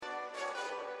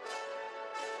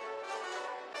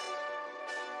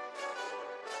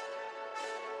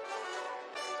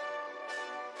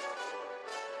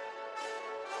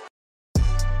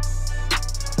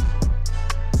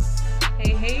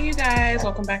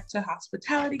welcome back to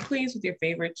Hospitality Queens with your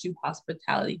favorite two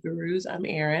hospitality gurus. I'm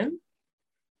Erin.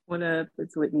 What up?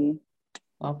 It's Whitney.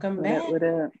 Welcome What back. Up, what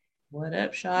up? What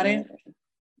up, Shawty?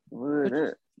 What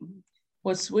up?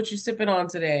 What you sipping on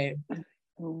today?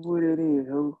 What it is?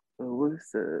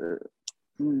 What's up?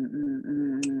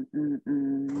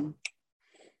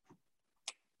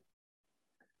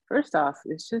 First off,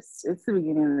 it's the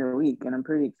beginning of the week, and I'm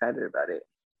pretty excited about it.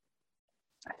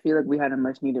 I feel like we had a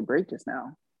much needed break just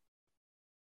now.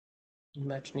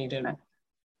 Much needed.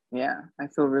 Yeah, I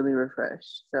feel really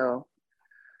refreshed. So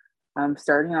I'm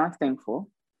starting off thankful.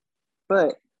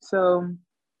 But so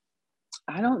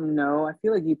I don't know. I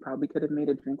feel like you probably could have made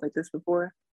a drink like this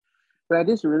before, but I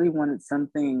just really wanted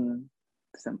something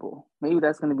simple. Maybe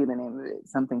that's going to be the name of it.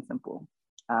 Something simple.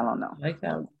 I don't know. I like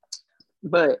that.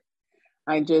 But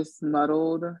I just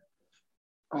muddled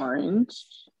orange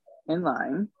and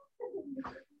lime.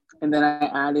 And then I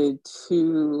added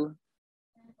 2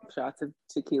 shots of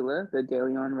tequila, the De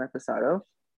Leon Reposado.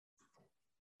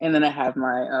 And then I have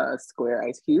my square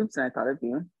ice cubes, and I thought of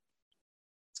you.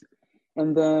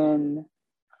 And then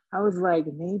I was like,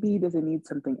 maybe does it need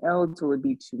something else? Will it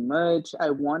be too much? I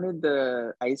wanted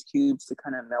the ice cubes to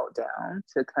kind of melt down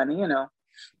to kind of,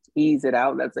 ease it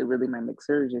out. That's like really my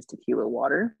mixer, just tequila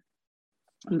water.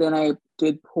 And then I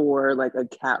did pour like a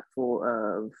cap full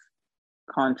of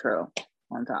Cointreau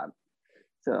on top.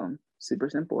 So super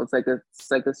simple. It's like a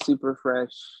super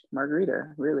fresh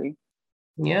margarita, really.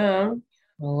 Yeah,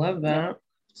 I love that. Yeah.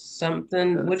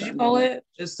 Something, So what did you call it?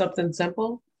 Just something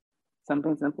simple?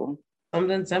 Something simple.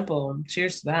 Something simple.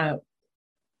 Cheers to that.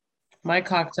 My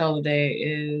cocktail today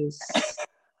is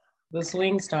the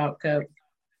Swingstop cup.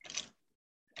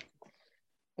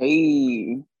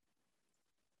 Hey.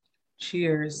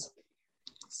 Cheers.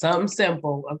 Something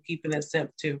simple. I'm keeping it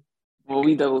simple too. Well,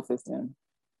 we double fisting.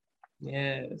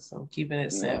 Yes, I'm keeping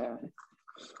it simple.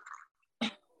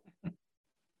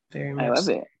 Very much. I love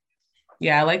it.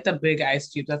 Yeah, I like the big ice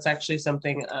cube. That's actually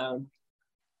something that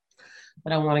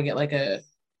I want to get like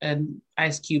an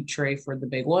ice cube tray for the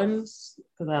big ones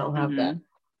because I don't have that.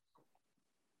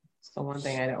 It's the one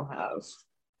thing I don't have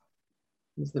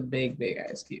is the big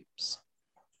ice cubes.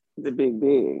 The big.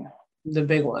 The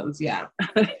big ones, yeah.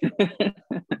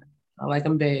 I like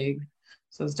them big.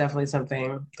 So it's definitely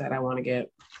something that I want to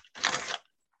get.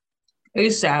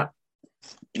 ASAP.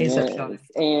 Yes.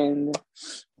 And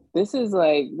this is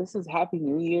Happy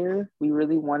New Year. We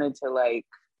really wanted to like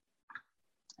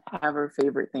have our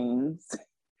favorite things.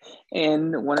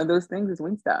 And one of those things is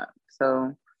Wingstop.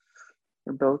 So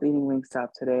we're both eating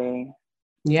Wingstop today.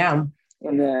 Yeah.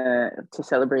 And to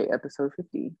celebrate episode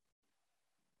 50.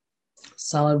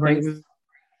 Celebrating.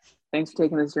 Thanks for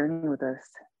taking this journey with us.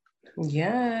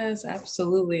 Yes,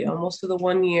 absolutely. Almost to the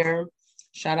 1 year.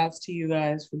 Shout outs to you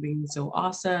guys for being so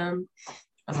awesome.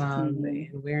 And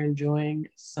we're enjoying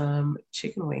some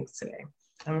chicken wings today.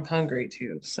 I'm hungry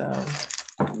too, so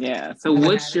yeah. So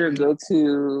what's your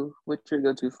go-to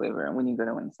flavor when you go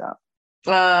to Wingstop?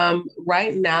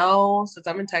 Right now, since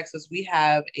I'm in Texas, we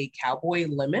have a Cowboy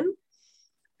Lemon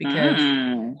because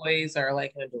Cowboys are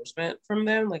like an endorsement from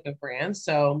them, like a brand.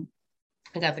 So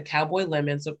I got the Cowboy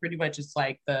Lemon. So pretty much it's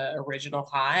like the original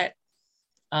hot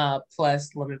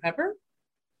plus lemon pepper,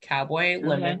 Cowboy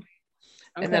Lemon.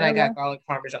 Okay, and then I got garlic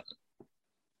parmesan.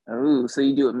 Oh, so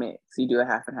you do a mix. You do a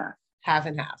half and half. Half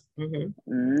and half.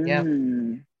 Mm-hmm. Yep.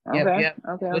 Okay. Yep.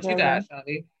 Okay. What you got,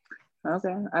 Shawty?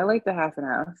 Okay. I like the half and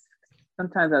half.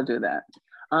 Sometimes I'll do that.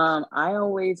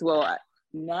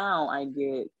 Now I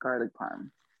get garlic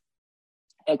parm.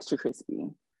 Extra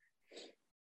crispy.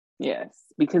 Yes.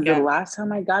 Because the last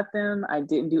time I got them, I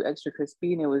didn't do extra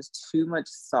crispy and it was too much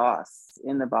sauce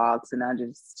in the box and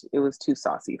it was too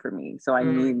saucy for me. So I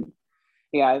need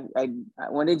I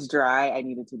when it's dry, I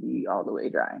need it to be all the way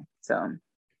dry. So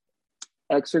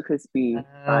extra crispy,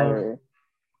 fire.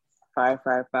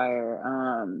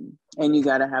 And you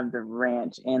gotta have the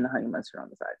ranch and the honey mustard on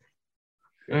the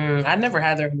side. I never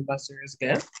had their honey mustard. It's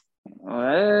good.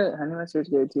 What? Honey mustard's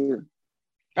good too.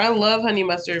 I love honey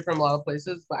mustard from a lot of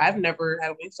places, but I've never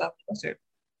had Wingstop mustard.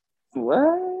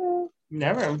 What?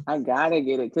 Never. I gotta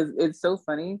get it because it's so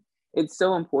funny. It's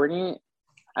so important.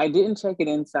 I didn't check it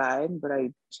inside, but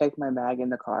I checked my bag in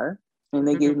the car and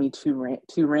they gave me two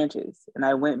ranches and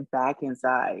I went back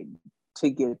inside to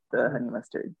get the honey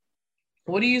mustard.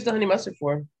 What do you use the honey mustard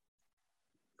for?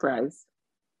 Fries.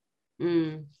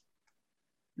 I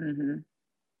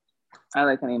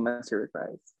like honey mustard with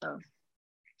fries. So.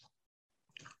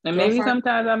 And maybe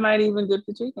sometimes I might even dip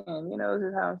the chicken. This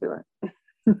is how I'm feeling.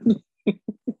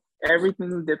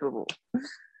 Everything's dippable.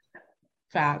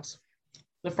 Facts.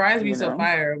 The fries be so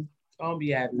fire. I don't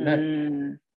be adding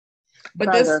nothing. But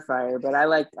fries are fire, but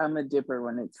I'm a dipper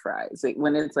when it's fries. Like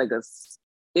when it's like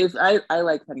if I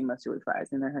like honey mustard with fries,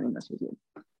 and their honey mustard is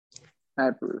good. I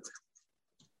approve.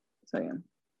 So yeah.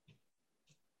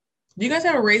 Do you guys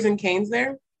have a Raising Cane's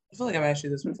there? I feel like I've asked you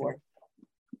this before.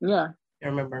 Yeah. I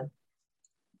remember.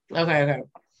 Okay.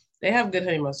 They have good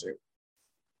honey mustard.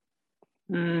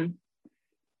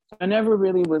 I never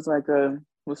really was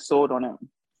sold on it.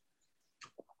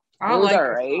 I it was like all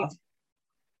right,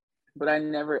 but I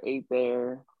never ate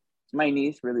there. My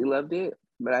niece really loved it,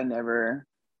 but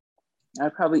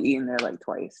I've probably eaten there like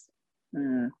twice.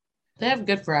 They have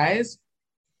good fries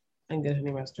and good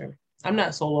honey mustard. I'm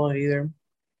not sold on it either.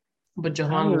 But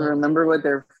Jahan, I don't even remember what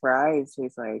their fries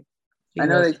taste like. I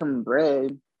know they come with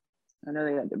bread. I know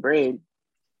they got the bread.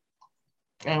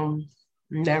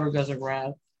 Never goes with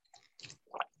bread.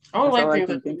 I don't That's like all things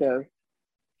I can think of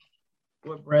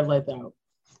with bread like that.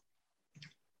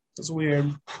 It's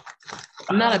weird.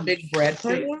 I'm not a big bread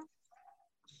person,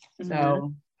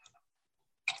 so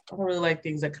I don't really like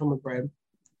things that come with bread.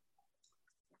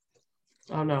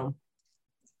 I don't know.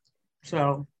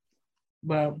 So,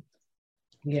 but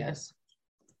yes.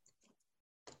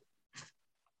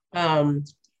 Episode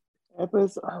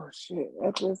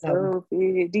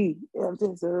 50.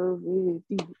 Episode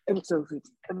 50.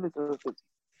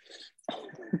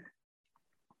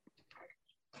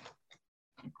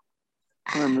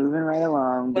 We're moving right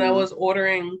along. When I was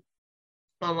ordering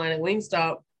online at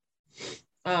Wingstop,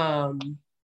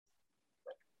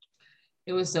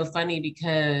 it was so funny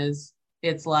because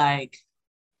it's like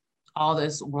all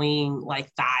this wing,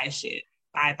 like thigh shit.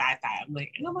 Thigh. I'm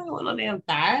like, ain't nobody want no damn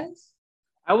thighs.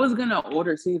 I was gonna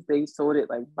order, see if they sold it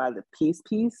like by the piece,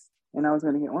 and I was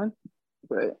gonna get one,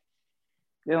 but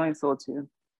they only sold 2.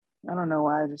 I don't know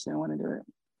why. I just didn't want to do it.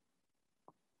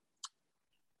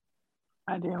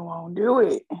 I didn't want to do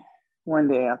it. One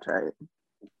day I'll try it.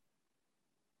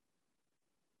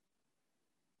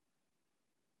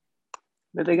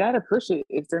 But they gotta push it.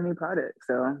 It's their new product,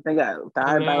 so they got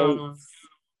thigh bites.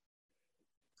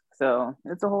 So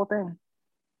it's a whole thing.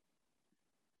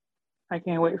 I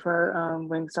can't wait for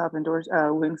Wingstop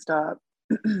endorsement.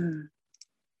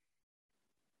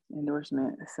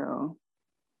 So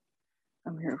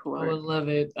I'm here for it. I would love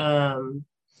it.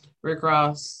 Rick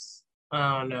Ross,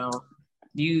 I don't know.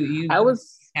 I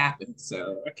was happen,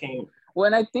 so I can't.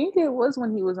 When I think it was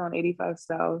when he was on 85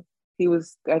 South,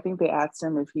 I think they asked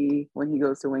him when he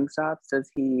goes to Wingstop, does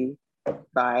he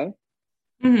buy?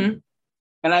 And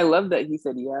I love that he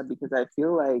said yeah, because I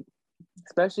feel like,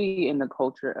 especially in the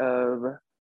culture of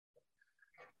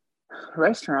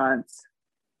restaurants,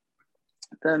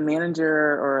 the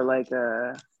manager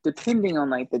or depending on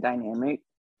like the dynamic,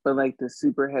 but like the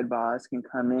super head boss can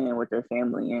come in with their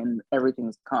family and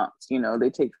everything's comps.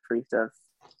 They take free stuff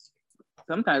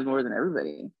sometimes more than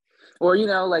everybody, or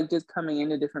like just coming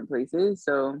into different places.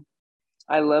 So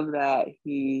I love that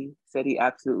he said he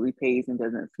absolutely pays and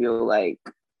doesn't feel like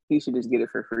he should just get it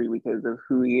for free because of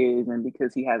who he is and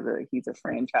because he's a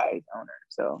franchise owner.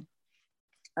 So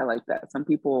I like that. Some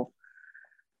people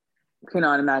can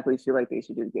automatically feel like they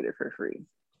should just get it for free.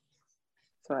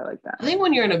 So I like that. I think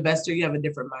when you're an investor, you have a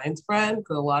different mind spread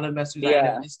because a lot of investors I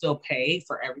know they still pay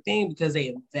for everything because they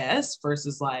invest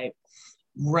versus like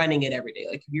running it every day.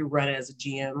 Like if you run it as a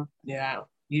GM, you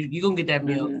gonna get that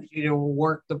meal. You don't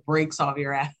work the brakes off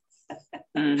your ass.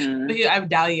 But I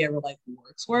doubt he ever like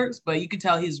works, but you can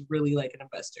tell he's really like an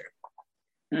investor.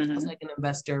 It's like an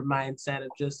investor mindset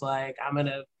of just like, I'm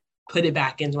gonna put it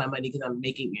back into my money because I'm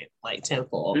making it like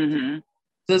tenfold.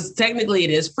 Because technically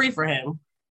it is free for him,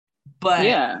 but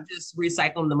just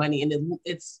recycling the money, and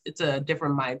it's a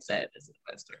different mindset as an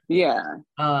investor.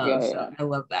 So I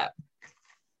love that.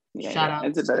 Shout out.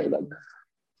 It's a better look.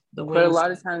 But a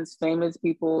lot of times famous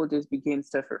people just begin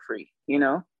stuff for free,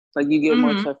 like you get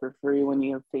more stuff for free when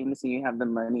you're famous and you have the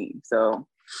money. So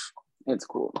it's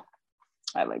cool.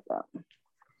 I like that.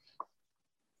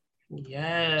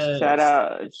 Yes. Shout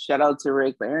out to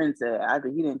Rick Barron said after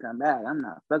he didn't come back, I'm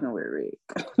not fucking with Rick.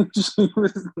 She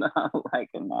was not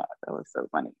liking that. That was so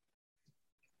funny.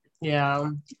 Yeah,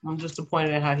 I'm just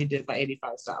disappointed at how he did by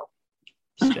 85 South.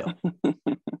 Still.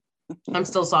 I'm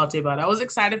still salty about it. I was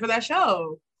excited for that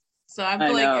show. So I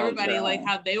feel like everybody, like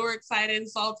how they were excited and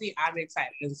salty, I'm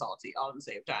excited and salty all at the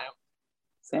same time.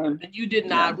 Same. And you did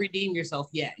not redeem yourself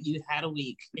yet. You had a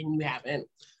week and you haven't.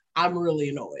 I'm really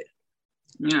annoyed.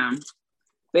 Yeah.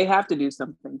 They have to do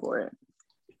something for it.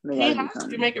 He has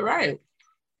to make it right.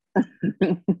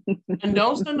 And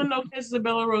don't send them no kisses to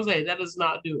Bella Rose. That does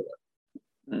not do it.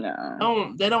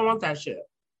 No. They don't want that shit.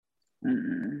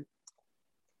 No.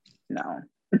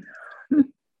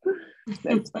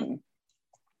 That's funny.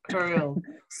 For real.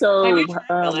 So, Have you tried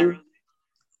Bel Air?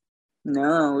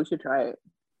 No, we should try it.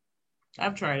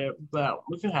 I've tried it, but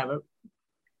we can have it.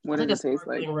 What does it taste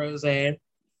like? Rosé.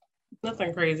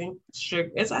 Nothing crazy.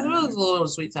 Sugar. I thought it was a little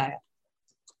sweet side.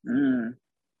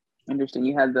 Interesting.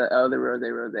 You had the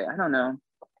rosé. I don't know.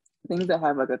 Things that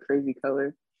have like a crazy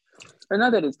color. Or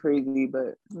not that it's crazy,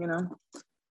 but you know,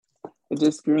 it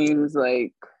just screams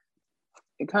like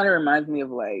it kind of reminds me of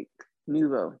like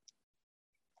Nuvo.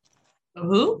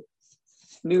 Who?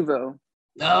 Nuvo.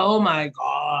 Oh my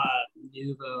god,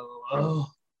 Nuvo.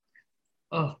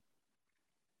 Oh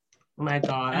my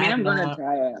god. I mean, I'm gonna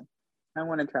try it. I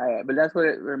want to try it, but that's what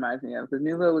it reminds me of because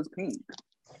Nuvo was pink.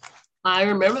 I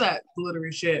remember that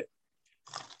glittery shit.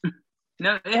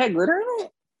 No, it had glitter in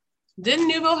it.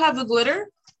 Didn't Nuvo have the glitter?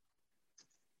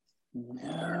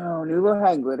 No, Nuvo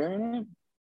had glitter in it.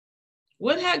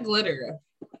 What had glitter?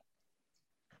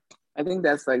 I think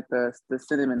that's like the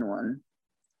cinnamon one.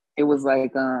 It was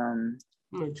like what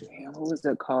was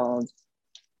it called?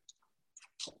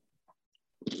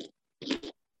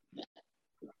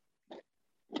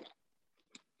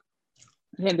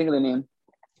 I can't think of the name.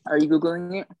 Are you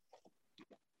Googling it?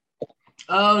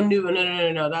 Oh, Nuvo.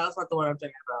 No. That was not the one I'm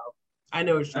thinking about. I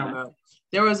know what you're talking about.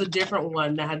 There was a different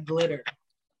one that had glitter.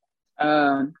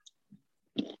 There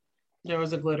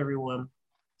was a glittery one.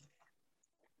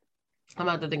 I'm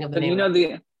about to think of the name.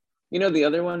 You know the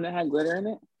other one that had glitter in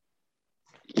it?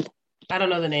 I don't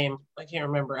know the name. I can't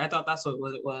remember. I thought that's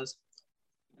what it was.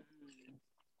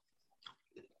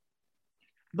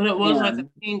 But it was like a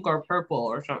pink or purple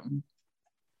or something.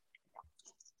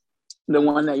 The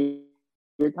one that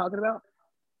you're talking about?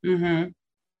 Mm-hmm.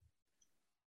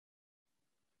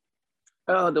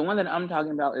 Oh, the one that I'm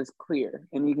talking about is clear,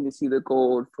 and you can just see the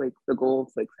gold flakes in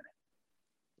it.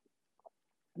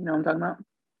 You know what I'm talking about?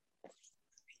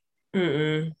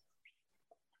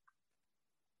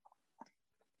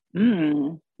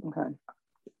 Okay.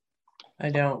 I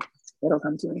don't. It'll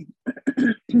come to me.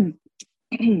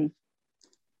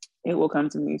 It will come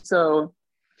to me. So,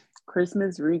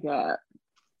 Christmas recap.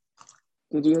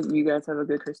 Did you guys have a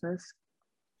good Christmas?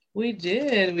 We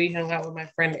did. We hung out with my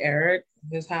friend Eric,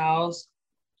 his house.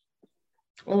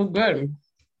 It was good.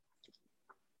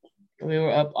 We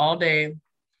were up all day.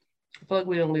 I feel like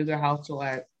we didn't leave the house till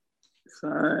like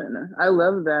fun. I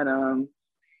love that.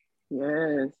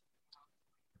 Yes.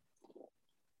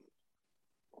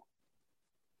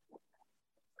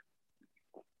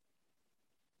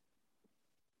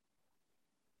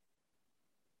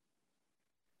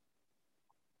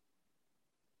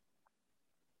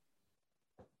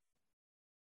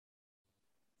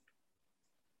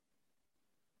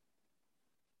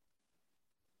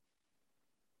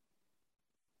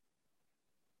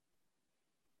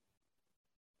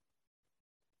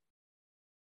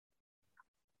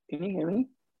 Can you hear me?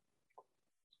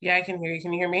 Yeah, I can hear you.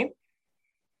 Can you hear me?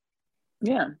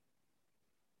 Yeah.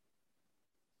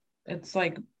 It's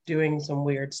like doing some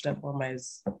weird stuff on my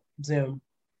Zoom.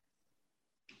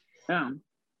 Yeah.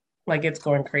 Like it's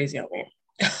going crazy on me.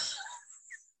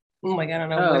 I'm like, I don't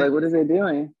know. What is it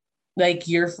doing? Like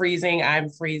you're freezing, I'm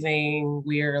freezing.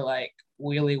 We're like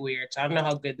really weird. So I don't know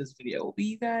how good this video will be,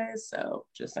 you guys. So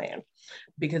just saying,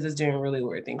 because it's doing really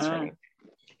weird things for me.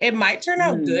 It might turn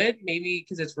out good, maybe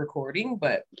because it's recording,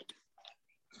 but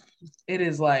it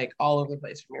is like all over the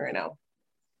place for me right now.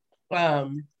 But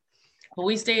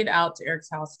we stayed out to Eric's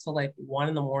house till like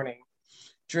 1 a.m,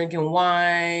 drinking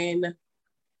wine.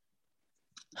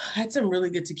 I had some really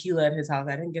good tequila at his house.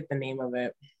 I didn't get the name of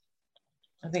it.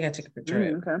 I think I took a picture of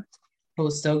it. Okay. It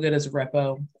was so good as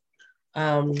Repo.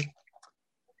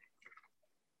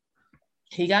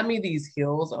 He got me these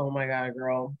heels. Oh my God,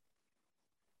 girl.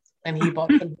 And he bought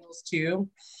some heels too,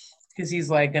 because he's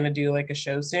like gonna do like a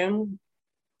show soon.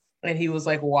 And he was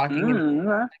like walking in.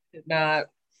 I did not,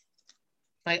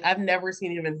 like, I've never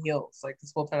seen him in heels like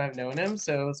this whole time I've known him.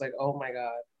 So it was like, oh my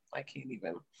God, I can't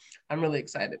even. I'm really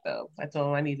excited though. I told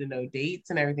him I need to know dates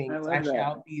and everything. I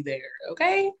shall be there.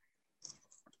 Okay.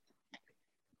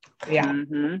 Yeah.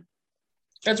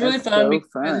 It's really fun so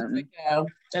because fun. it's like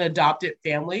an adopted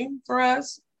family for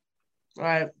us.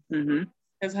 Right.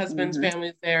 His husband's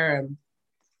family's there, and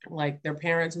like their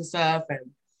parents and stuff,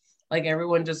 and like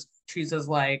everyone just treats us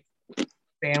like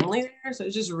family there. So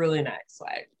it's just really nice.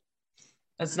 Like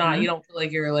it's not, you don't feel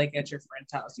like you're like at your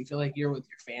friend's house. You feel like you're with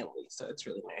your family. So it's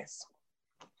really nice.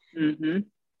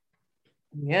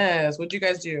 Yes. What'd you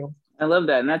guys do? I love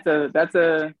that. And that's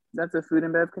a food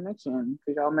and bev connection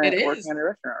because y'all met working at a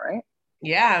restaurant, right?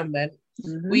 Yeah, man.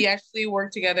 We actually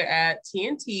worked together at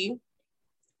TNT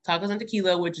Tacos and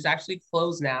Tequila, which is actually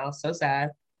closed now. So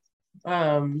sad.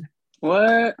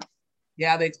 What?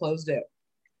 Yeah, they closed it.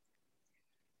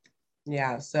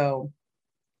 Yeah, so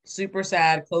super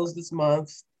sad. Closed this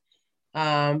month.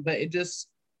 But it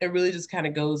really just kind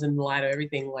of goes in line of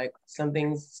everything. Like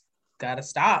something's got to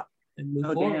stop and move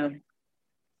Oh forward.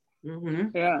 damn.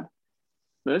 Mm-hmm. Yeah.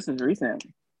 But this is recent.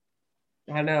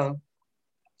 I know.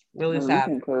 Really More sad.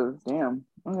 recent close. Damn.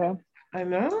 Okay. I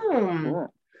know.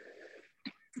 Cool.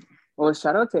 Well,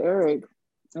 shout out to Eric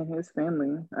and his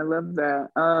family. I love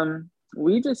that.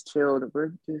 We just chilled.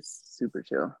 We're just super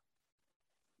chill.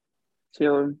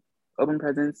 Chilled, open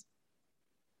presents,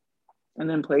 and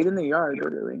then played in the yard,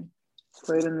 literally.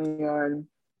 Played in the yard,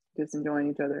 just enjoying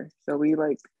each other. So we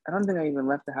like, I don't think I even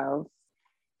left the house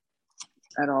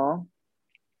at all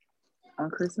on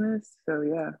Christmas. So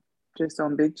yeah, just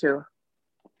on big chill.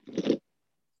 That's It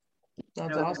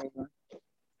was awesome. amazing.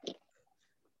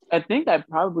 I think I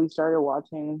probably started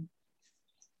watching,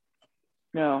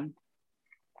 no,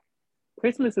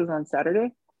 Christmas is on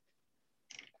Saturday.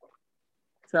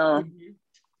 So Mm-hmm.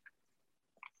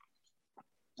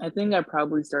 I think I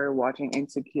probably started watching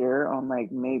Insecure on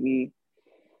like maybe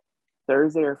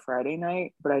Thursday or Friday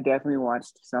night, but I definitely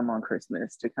watched some on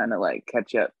Christmas to kind of like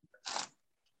catch up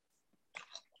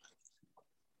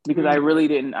because I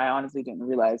honestly didn't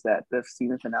realize that the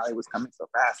season finale was coming so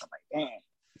fast. I'm like, dang,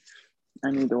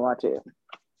 I need to watch it.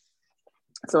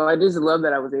 So I just love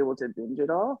that I was able to binge it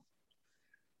all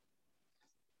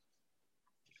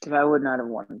because I would not have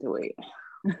wanted to wait.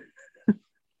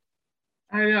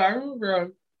 I know. I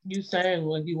remember you saying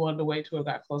like you wanted to wait till it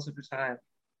got closer to time.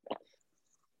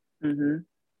 Mm-hmm.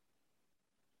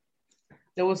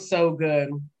 It was so good,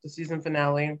 the season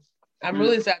finale. I'm Mm-hmm.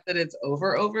 really sad that it's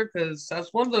over because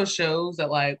that's one of those shows that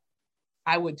like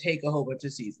I would take a whole bunch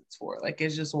of seasons for. Like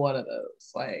it's just one of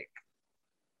those. Like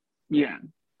Yeah.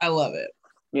 I love it.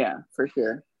 Yeah, for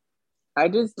sure. I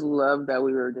just love that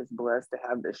we were just blessed to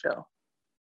have this show.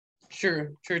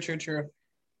 True.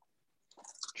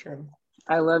 True.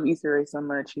 I love Issa Rae so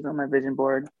much. She's on my vision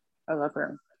board. I love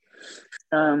her.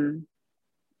 I'm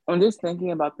just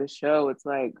thinking about this show. It's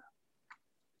like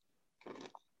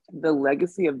the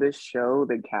legacy of this show,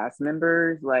 the cast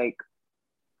members, like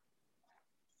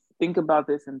think about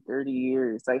this in 30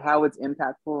 years, like how it's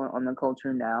impactful on the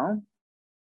culture now.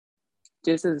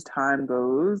 Just as time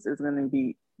goes, it's going to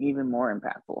be even more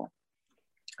impactful.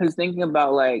 I was thinking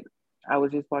about like, I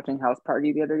was just watching House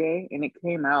Party the other day and it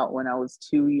came out when I was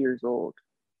 2 years old.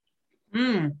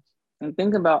 Mm, And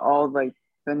think about all like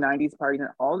the 90s party and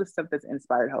all the stuff that's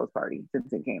inspired House Party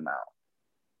since it came out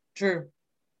true.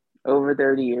 over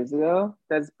 30 years ago.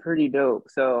 That's pretty dope.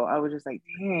 So I was just like,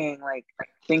 dang, like,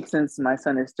 think since my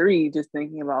son is 3, just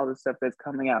thinking about all the stuff that's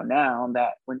coming out now,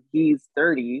 that when he's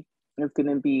 30, it's going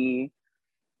to be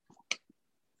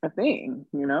a thing,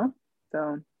 you know?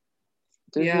 So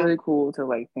just Yeah. really cool to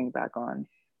like think back on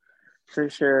for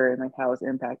sure, and like how it's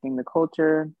impacting the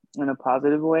culture in a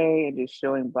positive way and just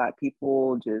showing Black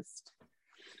people just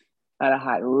at a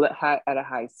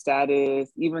high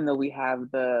status, even though we have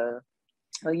the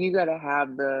like you gotta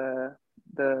have the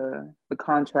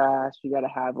contrast, you gotta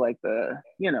have like the,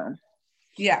 you know,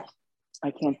 Yeah. I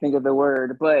can't think of the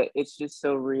word, but it's just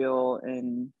so real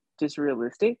and just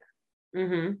realistic.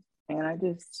 Mm-hmm. And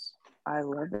I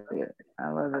love it. I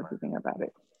love everything about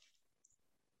it.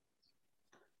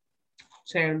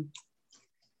 Same.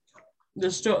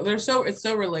 It's so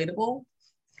relatable.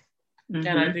 And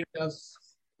I Mm-hmm. think that's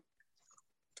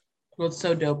what's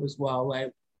so dope as well.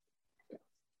 Like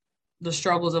the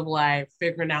struggles of life,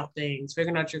 figuring out things,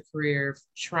 figuring out your career,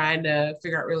 trying to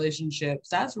figure out relationships.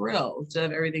 That's real instead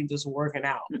of everything just working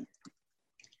out.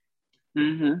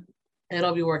 Mm-hmm.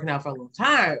 It'll be working out for a long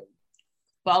time.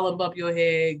 Fall up your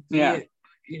head, Yeah.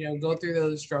 get, go through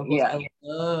those struggles. Yeah. I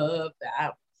love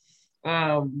that.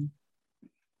 Um,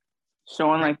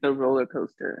 Showing like the roller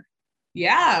coaster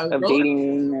yeah, of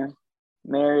dating,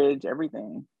 marriage,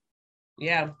 everything.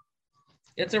 Yeah,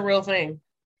 it's a real thing.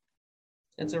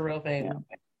 It's a real thing.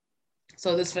 Yeah.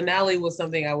 So this finale was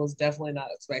something I was definitely not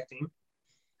expecting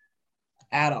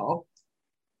at all.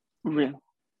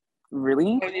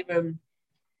 Really? And even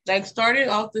like starting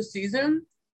off the season,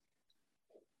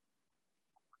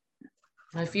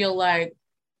 I feel like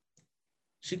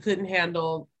she couldn't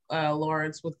handle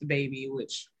Lawrence with the baby,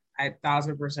 which I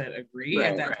 1,000% agree.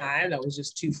 At that time, that was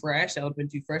just too fresh. That would have been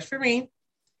too fresh for me.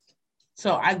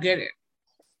 So I get it.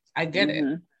 I get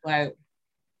it. Like,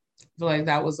 I feel like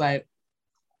that was like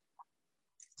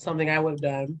something I would have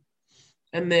done.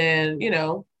 And then,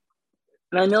 And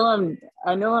I know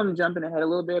I'm jumping ahead a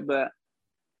little bit, but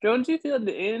don't you feel at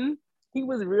the end he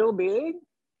was real big?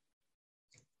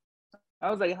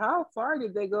 I was like, how far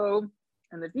did they go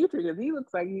in the future? Because he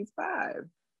looks like he's 5.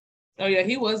 Oh yeah,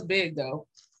 he was big though.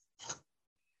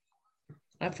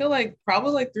 I feel like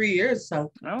probably like 3 years.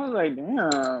 So I was like,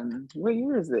 damn, what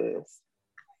year is this?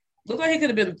 Looked like he could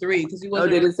have been 3 because he Oh,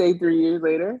 wasn't. did it say 3 years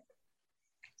later?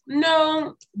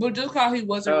 No, but just how he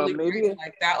wasn't really Maybe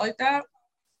like that, like that.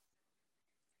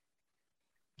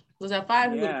 Was at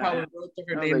 5, he would have yeah. probably wrote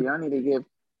her I was like, name. y'all need to give.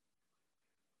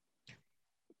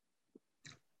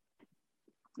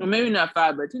 Well, maybe not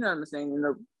 5, but you know what I'm saying.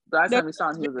 The last time we saw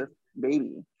him, he was a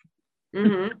baby.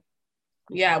 Mm-hmm.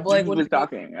 Yeah, but like He when was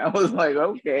talking. I was like,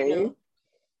 okay.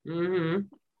 Mm-hmm.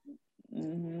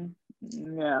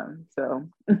 Yeah. So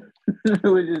it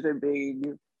was just a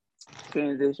big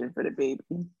transition for the baby.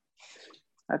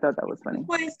 I thought that was funny.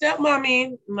 Playing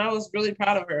stepmommy, and I was really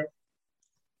proud of her.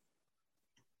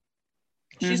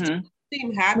 She still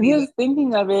seemed happy. Because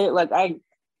thinking of it, like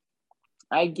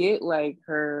I get like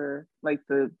her like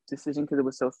the decision because it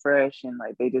was so fresh and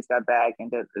like they just got back and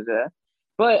da da da.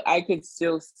 But I could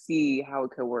still see how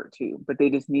it could work too. But they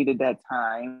just needed that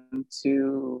time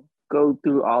to go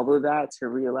through all of that to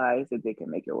realize that they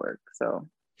can make it work. So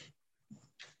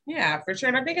yeah, for sure.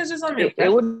 And I think it's just on it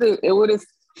would have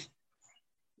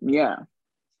yeah.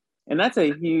 And that's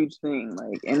a huge thing.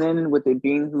 Like, and then with it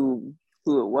being who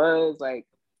it was, like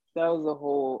that was a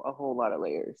whole lot of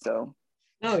layers. So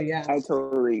oh yeah, I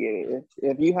totally get it.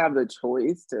 If you have the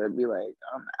choice to be like,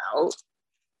 I'm out,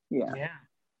 yeah,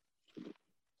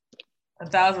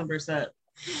 1,000%.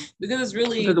 Because it's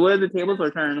really because what if the tables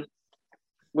were turned?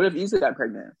 What if Issa got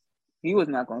pregnant? He was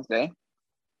not going to stay.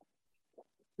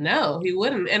 No, he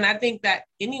wouldn't. And I think that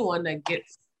anyone that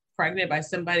gets pregnant by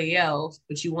somebody else,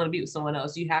 but you want to be with someone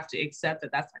else, you have to accept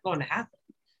that that's not going to happen.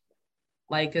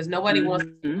 Like, because nobody wants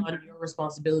to take on your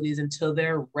responsibilities until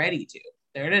they're ready to.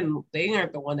 They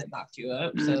aren't the one that knocked you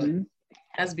up. So it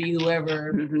has to be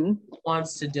whoever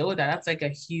wants to deal with that. That's like a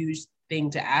huge thing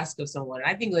to ask of someone. And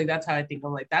I think like that's how I think.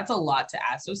 I'm like, that's a lot to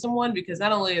ask of someone because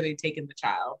not only are they taking the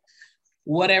child,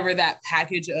 whatever that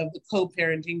package of the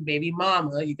co-parenting baby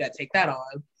mama, you got to take that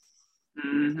on.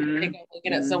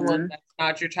 Looking at someone that's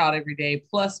not your child every day,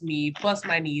 plus me, plus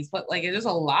my needs, but like it's just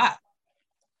a lot.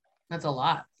 That's a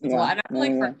lot. It's a lot. And I feel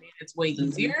like for a man, it's way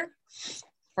easier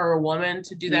for a woman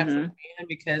to do that for a man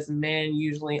because men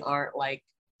usually aren't like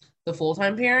the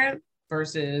full-time parent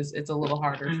versus it's a little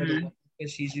harder for the woman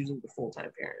because she's usually the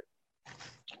full-time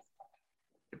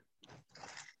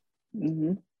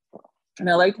parent. And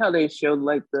I liked how they showed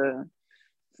like the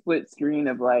split screen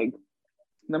of like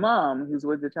the mom who's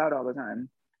with the child all the time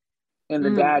and the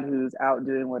dad who's out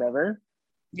doing whatever.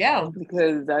 Yeah.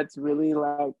 Because that's really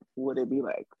like what it'd be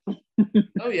like.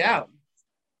 Oh yeah.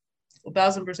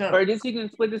 1,000%. Or just you can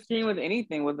split the screen with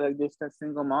anything with like just a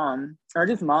single mom. Or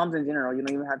just moms in general. You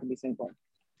don't even have to be single.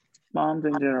 Moms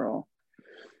in general.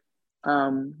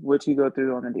 Which you go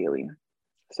through on a daily.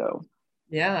 So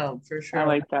yeah, for sure. I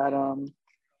like that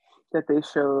that they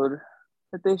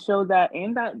showed that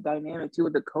and that dynamic too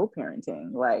with the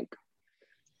co-parenting. Like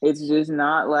it's just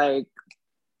not like,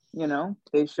 you know,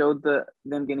 they showed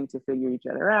them getting to figure each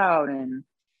other out and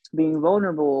being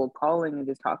vulnerable, calling and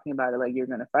just talking about it like you're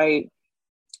gonna fight.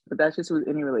 But that's just with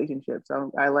any relationship.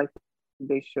 So I like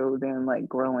they show them like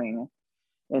growing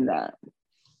in that.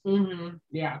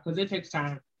 Yeah, because it takes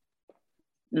time.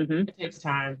 It takes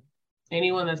time.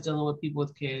 Anyone that's dealing with people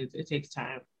with kids, it takes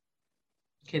time.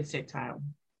 Kids take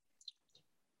time.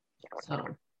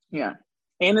 So yeah,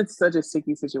 and it's such a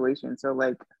sticky situation. So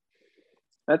like,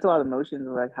 that's a lot of emotions.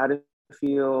 Like how to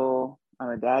feel. I'm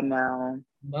a dad now.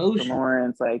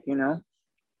 Lawrence, like you know,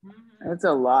 it's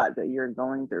a lot that you're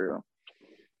going through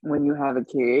when you have a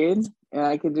kid, and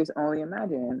I could just only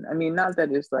imagine. I mean, not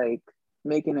that it's like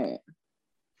making it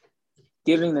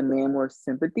giving the man more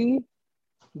sympathy,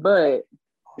 but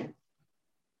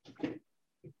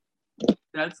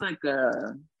that's like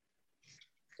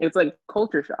it's like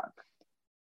culture shock.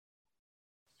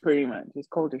 Pretty much, it's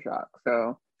culture shock.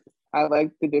 So I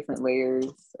like the different layers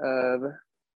of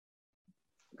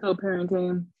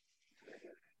co-parenting,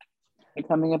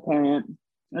 becoming a parent.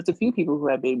 There's a few people who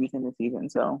have babies in the season,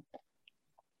 so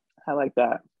I like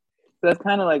that. So that's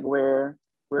kind of like where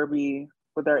we,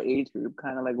 with our age group,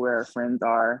 kind of like where our friends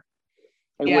are,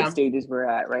 and what stages we're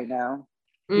at right now.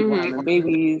 People having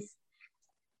babies,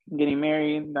 getting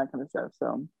married, that kind of stuff.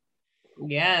 So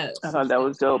yes, I thought that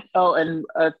was dope. Oh, and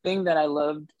a thing that I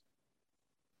loved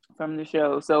from the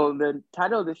show. So the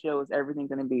title of the show is Everything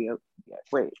Gonna Be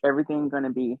Everything Gonna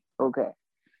Be Okay.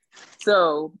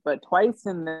 So, but twice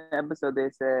in the episode they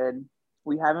said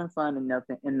we having fun and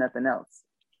nothing else.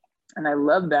 And I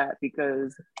love that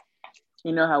because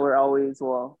you know how we're always,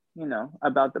 well, you know,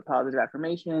 about the positive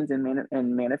affirmations and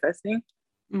manifesting.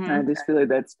 And I just feel like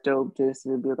that's dope just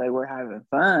to be like we're having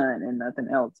fun and nothing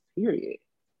else, period.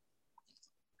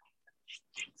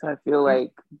 So I feel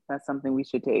like that's something we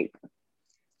should take.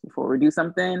 Before we do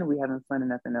something, we having fun and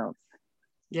nothing else.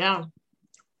 Yeah.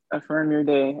 Affirm your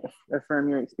day, affirm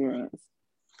your experience.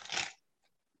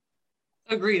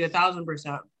 Agreed,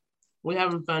 1,000%. We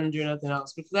having fun and doing nothing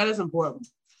else, because that is important.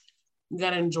 You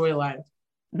gotta enjoy life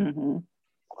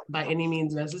by any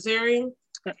means necessary.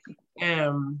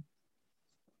 And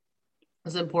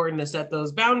it's important to set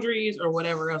those boundaries or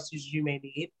whatever else you may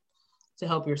need to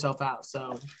help yourself out.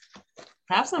 So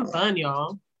have some fun,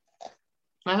 y'all.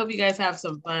 I hope you guys have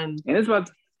some fun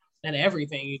and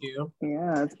everything you do.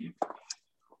 Yeah.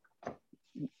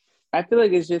 I feel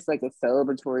like it's just like a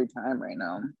celebratory time right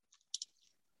now.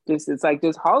 It's like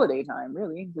just holiday time,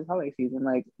 really. Just holiday season.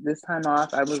 Like this time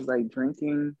off, I was like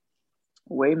drinking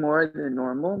way more than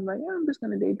normal. I'm like, yeah, I'm just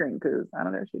gonna day drink because I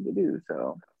don't have shit to do.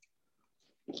 So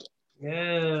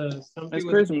yes, it's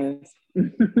Christmas.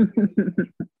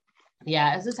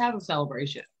 Yeah, it's a time of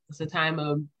celebration. It's a time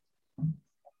of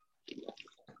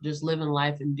just living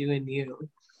life and doing you.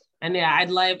 And yeah, I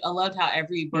loved how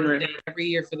every birthday, every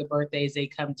year for the birthdays, they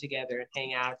come together and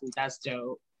hang out. I think that's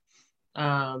dope.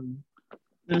 Travel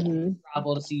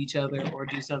to see each other or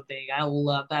do something. I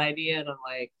love that idea. And I'm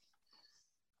like,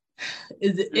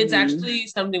 it's actually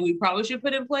something we probably should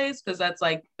put in place, because that's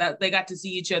like that they got to see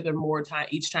each other more time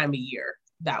each time a year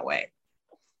that way.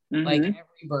 Like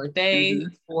every birthday,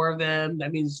 4 of them.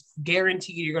 That means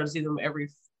guaranteed you're going to see them every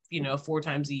 4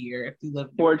 times a year if you live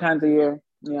 4 times a year.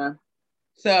 Yeah.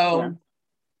 So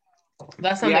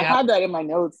that's something. I had that in my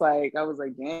notes. Like I was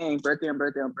like, dang, birthday on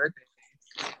birthday on birthday.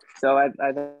 So I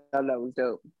thought that was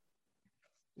dope.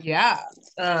 Yeah.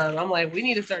 I'm like, we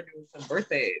need to start doing some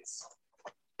birthdays.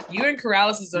 You and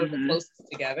Corrales are the closest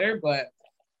together, but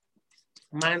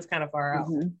mine's kind of far out.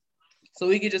 So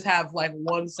we could just have like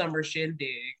one summer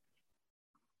shindig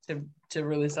to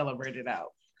really celebrate it out,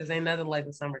 because ain't nothing like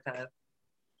the summertime.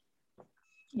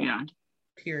 Yeah.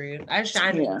 Period. I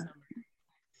shine in the summer.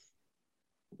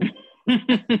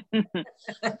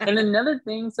 And another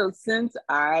thing, so since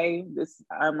I'm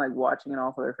like watching it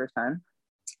all for the first time,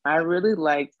 I really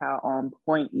liked how on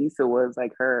point Issa was.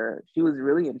 Like she was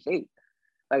really in shape,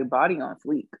 like body on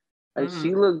fleek. Like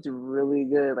she looked really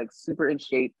good, like super in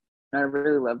shape. And I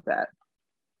really loved that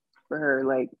for her.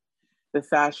 Like the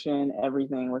fashion,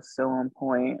 everything was so on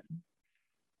point.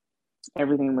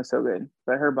 Everything was so good,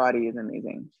 but her body is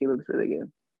amazing. She looks really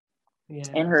good. Yes.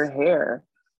 And her hair.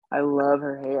 I love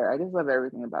her hair. I just love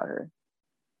everything about her.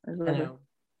 I know. Her.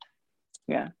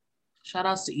 Yeah. Shout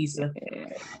outs to Issa.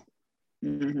 Yeah.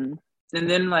 And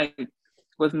then like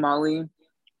with Molly,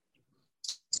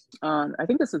 I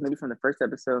think this was maybe from the first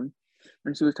episode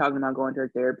when she was talking about going to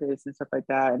her therapist and stuff like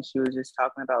that, and she was just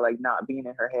talking about like not being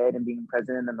in her head and being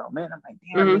present in the moment. I'm like,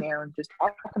 damn, man, I'm just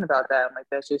talking about that. I'm like,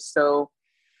 that's just so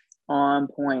on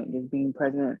point, just being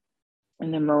present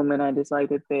in the moment. I just like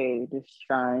that they just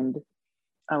shined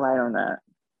a light on that.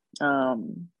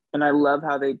 And I love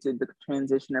how they did the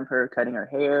transition of her cutting her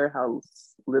hair, how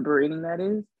liberating that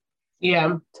is.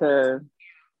 Yeah. To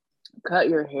cut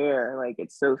your hair, like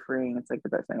it's so freeing. It's like the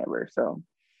best thing ever. So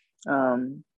I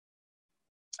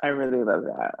really love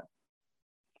that.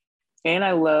 And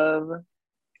I love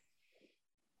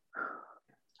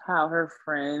how her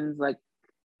friends like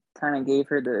kind of gave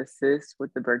her the assist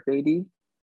with the birthday D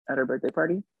at her birthday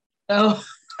party. Oh,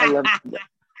 I love that.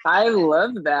 I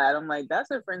love that. I'm like, that's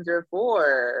what friends are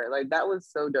for. Like that was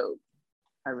so dope.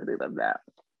 I really love that.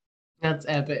 That's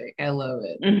epic. I love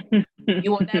it.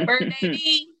 You want that birthday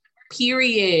D?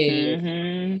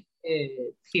 Period.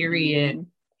 Period.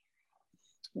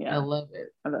 Yeah, I love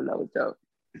it. I thought that was dope.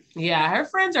 Yeah, her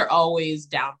friends are always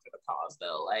down for the cause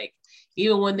though. Like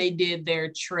even when they did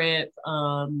their trip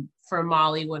for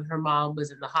Molly when her mom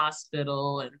was in the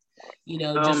hospital, and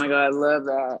oh my god, I love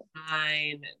that.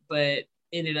 Fine, but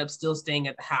ended up still staying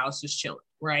at the house just chilling,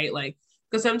 right? Like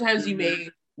because sometimes you may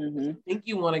think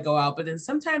you want to go out, but then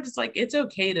sometimes it's like it's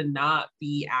okay to not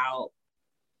be out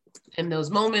in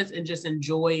those moments and just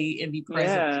enjoy and be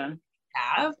present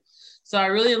have. So I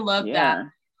really love that.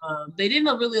 They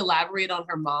didn't really elaborate on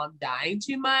her mom dying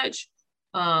too much,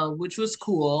 which was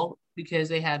cool because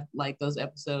they had like those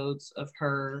episodes of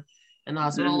her in the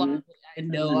hospital. I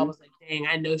know I was like, dang,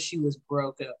 I know she was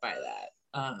broke up by that,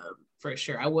 for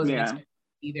sure. I wasn't expecting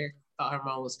either. Thought her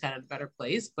mom was kind of in a better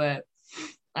place, but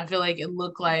I feel like it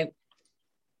looked like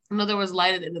there was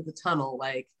light at the end of the tunnel.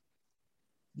 Like,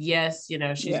 yes,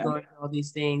 she's going through all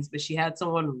these things, but she had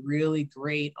someone really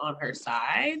great on her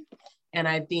side. And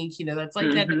I think, that's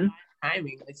like that divine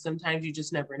timing. Like sometimes you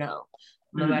just never know,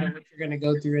 no matter what you're going to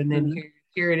go through. And then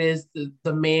here it is,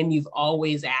 the man you've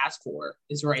always asked for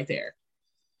is right there.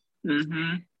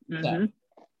 So,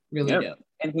 Really dope.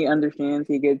 And he understands,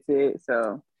 he gets it.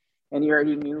 So, and you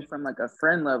already knew from like a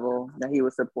friend level that he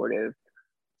was supportive.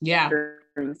 Yeah.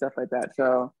 During stuff like that.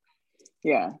 So,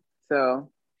 yeah.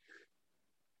 So,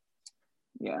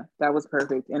 yeah, that was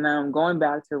perfect. And going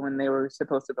back to when they were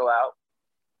supposed to go out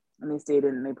and they stayed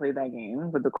in and they played that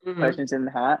game with the questions in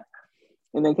the hat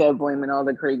and they kept blaming all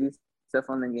the crazy stuff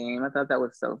on the game. I thought that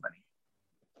was so funny.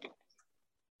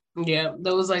 Yeah,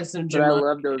 that was like some But I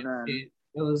love those. It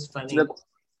was funny.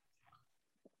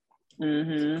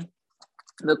 The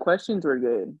questions were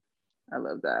good. I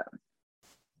love that.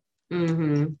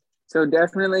 Mm-hmm. So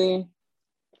definitely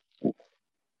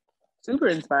super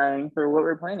inspiring for what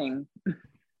we're planning.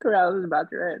 Corral is about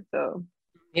to read. So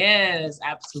yes,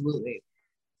 absolutely.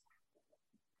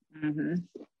 Mm-hmm.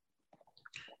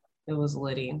 It was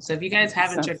litty. So if you guys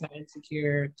haven't checked out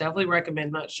Insecure, definitely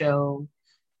recommend that show.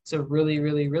 It's a really,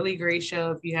 really, really great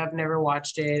show. If you have never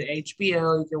watched it,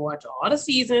 HBO, you can watch all the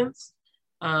seasons.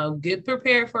 Get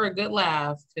prepared for a good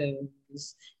laugh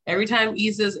because every time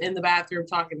Issa's in the bathroom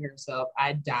talking to herself,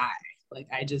 I die. Like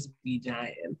I just be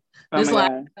dying. This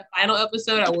last final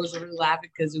episode, I wasn't really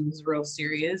laughing because it was real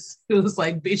serious. It was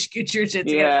like, bitch, get your shit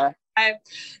together. Yeah.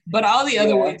 But all the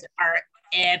other ones are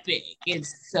epic.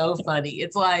 It's so funny.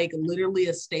 It's like literally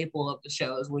a staple of the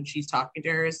shows when she's talking to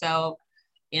herself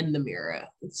in the mirror.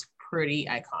 It's pretty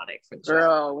iconic for the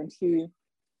show.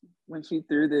 When she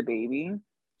threw the baby.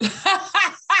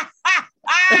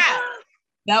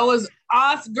 That was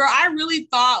awesome, girl. I really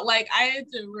thought like I had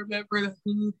to remember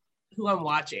who I'm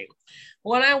watching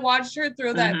when I watched her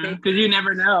throw that baby, because you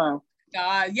never know.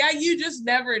 Yeah, you just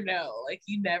never know. Like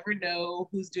you never know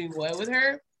who's doing what with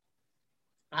her.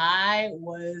 I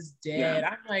was dead.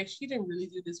 I'm like, she didn't really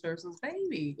do this person's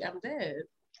baby. I'm dead.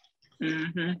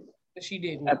 But she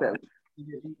didn't. She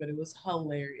didn't. But it was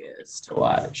hilarious to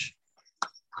watch.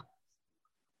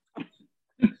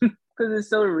 Because it's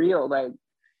so real, like,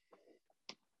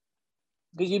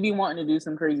 because you be wanting to do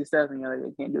some crazy stuff and you're like,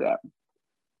 I can't do that.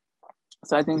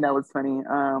 So I think that was funny.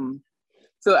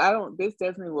 So this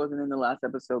definitely wasn't in the last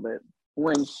episode, but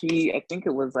when I think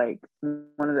it was like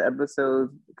one of the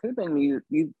episodes, it could have been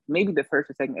maybe the first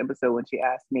or second episode when she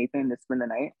asked Nathan to spend the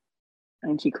night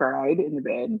and she cried in the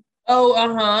bed.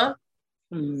 Oh,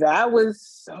 That was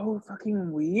so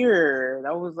fucking weird.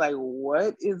 I was like,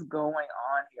 what is going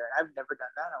on here? And I've never done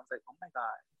that. I was like, oh my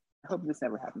God, I hope this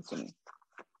never happens to me.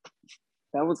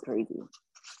 That was crazy.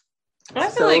 I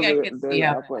feel like I can see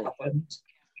how it happened.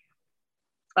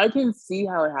 I can see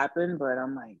how it happened, but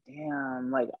I'm like,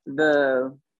 damn, like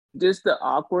the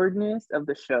awkwardness of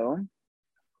the show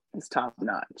is top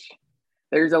notch.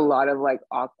 There's a lot of like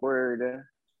awkward,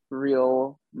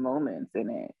 real moments in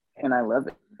it, and I love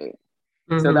it.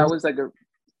 So that was like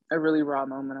a really raw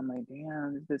moment. I'm like,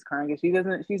 damn, this crying.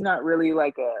 She's not really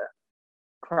like a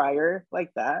crier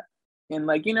like that. And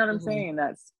like, you know what I'm saying, in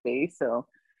that space. So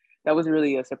that was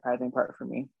really a surprising part for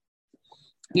me.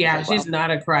 Yeah, like, she's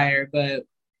not a crier, but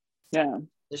yeah,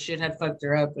 the shit had fucked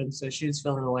her up, and so she was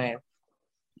feeling away.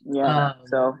 Yeah.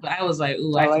 So but I was like,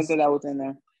 ooh, I like that was in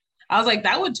there. I was like,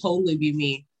 that would totally be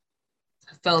me.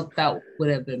 I felt that would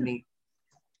have been me.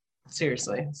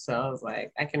 Seriously. So I was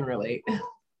like, I can relate.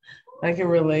 I can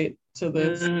relate to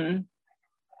this.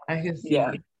 I can see.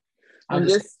 Yeah. And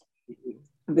just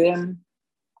them.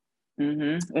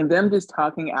 And them just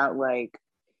talking out like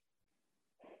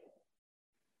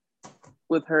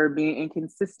with her being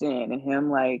inconsistent and him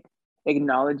like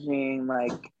acknowledging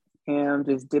like him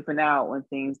just dipping out when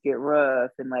things get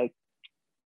rough and like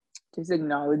just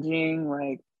acknowledging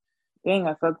like, dang,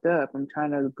 I fucked up. I'm trying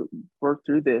to work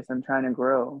through this. I'm trying to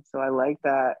grow. So I like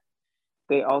that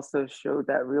they also showed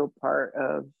that real part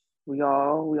of we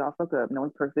all fuck up. No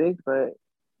one's perfect, but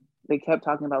they kept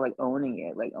talking about like owning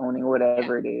it, like owning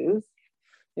whatever it is.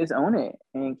 Just own it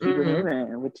and keep it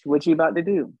moving. What you about to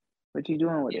do? What you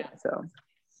doing with it? So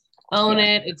own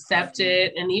it, accept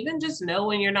it, and even just know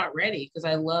when you're not ready. Because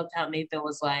I loved how Nathan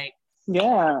was like,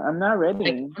 yeah, I'm not ready.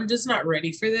 Like, I'm just not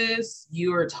ready for this.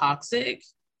 You are toxic.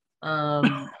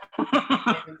 I'm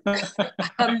not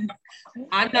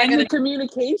gonna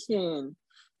communication.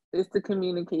 It's the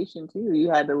communication too.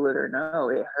 You had to let her know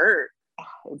it hurt.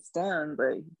 It stung,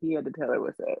 but he had to tell her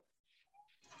what's up.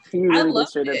 He really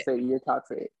just straight up said you're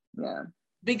toxic. Yeah.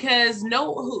 Because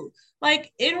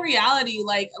like in reality,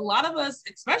 like a lot of us,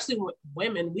 especially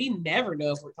women, we never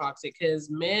know if we're toxic because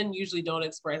men usually don't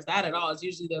express that at all. It's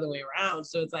usually the other way around.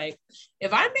 So it's like,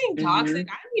 if I'm being toxic,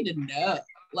 I need to know.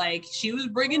 Like she was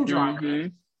bringing drama.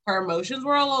 Her emotions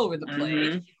were all over the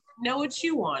place. know what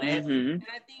you wanted. And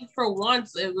I think for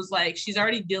once it was like she's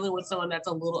already dealing with someone that's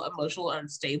a little emotional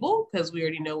unstable because we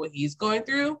already know what he's going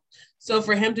through. So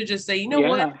for him to just say, you know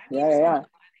what,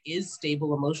 is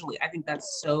stable emotionally, I think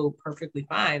that's so perfectly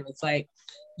fine. It's like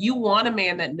you want a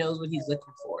man that knows what he's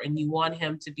looking for, and you want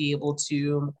him to be able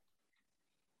to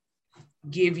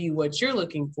give you what you're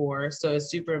looking for. So it's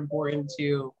super important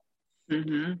to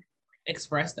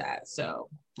express that. So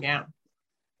yeah.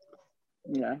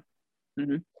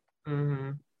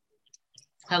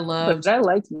 I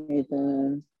liked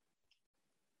Nathan.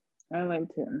 I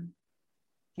liked him.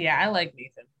 Yeah, I like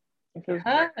Nathan.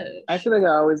 I feel like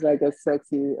I always like a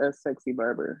sexy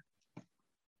barber.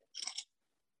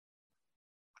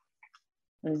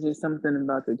 There's just something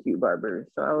about the cute barber,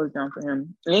 so I was down for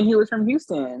him. And he was from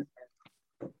Houston.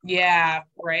 Yeah,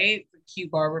 right. The cute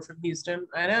barber from Houston.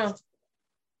 I know.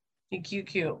 He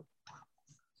cute.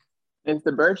 It's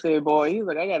the birthday boy. He's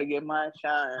like, I gotta get my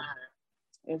shine.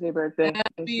 It's your birthday.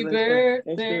 Happy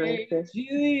birthday to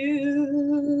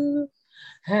you.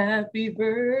 Happy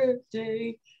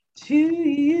birthday to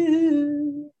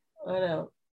you. I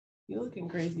know. You're looking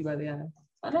crazy by the eye.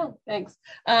 I know. Thanks.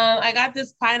 I got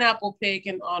this pineapple pick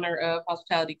in honor of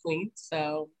Hospitality Queen.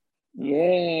 So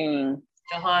yeah.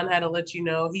 Jahan had to let you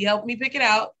know. He helped me pick it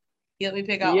out. He helped me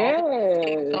pick out all the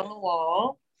things on the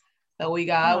wall that we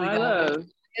got.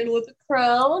 And with the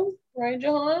crown, right,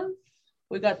 Jahan?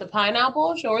 We got the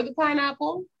pineapple. Show her the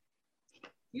pineapple.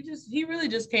 He really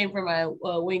just came from my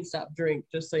Wingstop drink,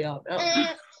 just so y'all know.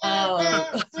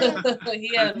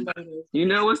 He had you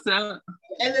know what's up?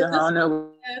 And Jahan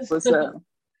know what's up.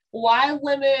 Why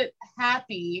limit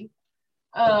happy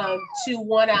to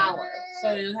 1 hour?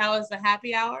 So how is the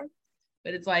happy hour?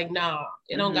 But it's like, nah,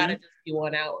 it don't gotta just be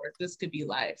 1 hour. This could be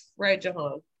life, right,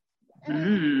 Jahan? I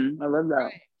love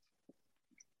that.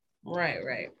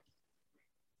 Right.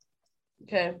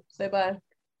 Okay, say bye.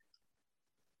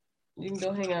 You can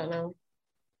go hang out now.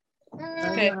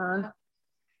 Okay.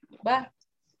 Bye.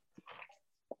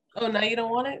 Oh, now you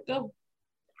don't want it? Go.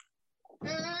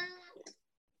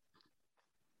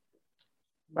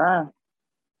 Bye.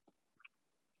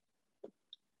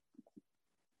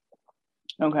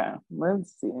 Okay,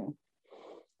 let's see.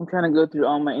 I'm trying to go through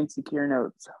all my insecure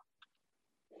notes.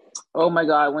 Oh my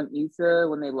God, when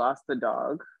they lost the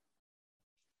dog.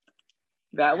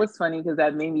 That was funny because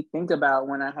that made me think about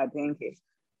when I had pancakes.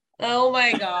 Oh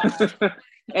my God.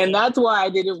 And that's why I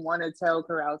didn't want to tell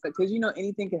her. I was like, because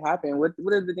anything could happen. What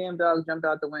if the damn dog jumped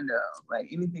out the window? Like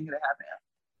anything could happen.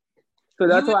 So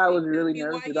that's why I was really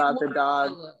nervous about the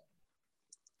dog.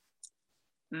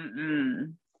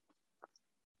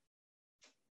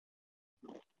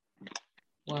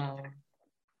 Wow.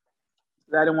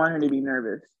 I didn't want her to be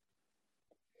nervous.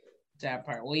 That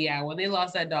part. Well, yeah, when they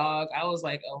lost that dog, I was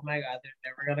like, oh my God, they're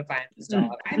never gonna find this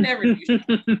dog. I never knew. There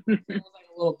was like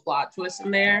a little plot twist in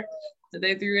there that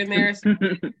they threw in there. So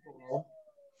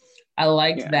I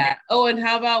liked that. Oh, and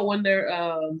how about when they're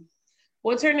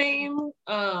what's her name?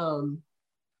 I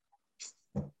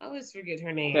always forget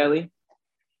her name.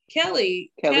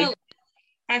 Kelly.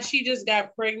 How she just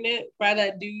got pregnant by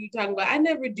that dude talking about, I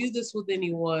never do this with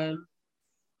anyone.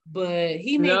 But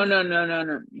he made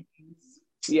No.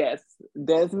 Yes,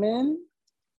 Desmond.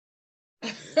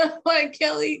 Like,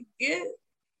 Kelly,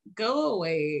 go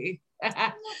away.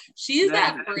 She's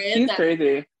that friend She's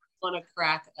crazy. Want to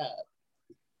crack up.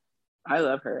 I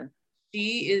love her.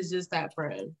 She is just that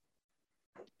friend.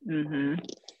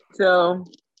 So,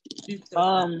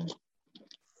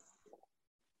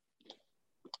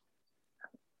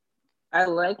 I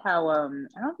like how I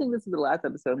don't think this is the last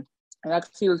episode. And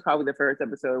actually, it was probably the first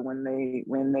episode when they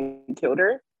killed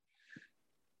her.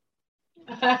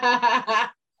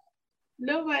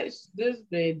 This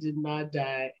man did not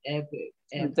die. Epic.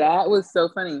 That was so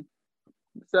funny.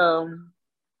 So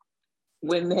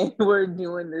when they were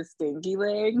doing the stinky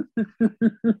leg.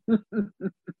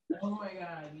 Oh my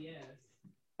God, yes.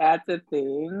 That's a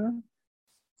thing.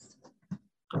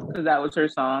 Because that was her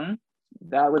song.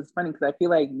 That was funny because I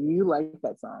feel like you like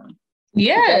that song.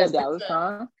 Yes. Is that a Dallas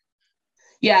song?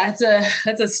 Yeah,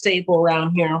 that's a staple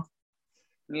around here.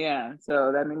 Yeah,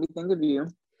 so that made me think of you.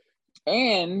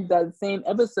 And that same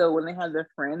episode when they had their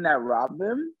friend that robbed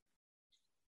them.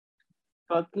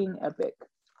 Fucking epic.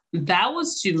 That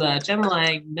was too much. I'm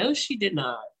like, no, she did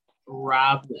not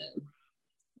rob them.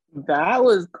 That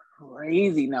was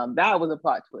crazy. Now that was a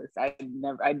plot twist. I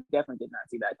definitely did not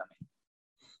see that coming.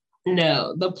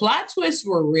 No, the plot twists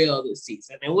were real this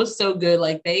season. It was so good.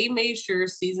 Like, they made sure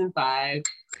season 5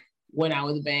 went out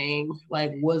with a bang.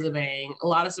 Like, was a bang. A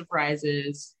lot of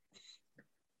surprises.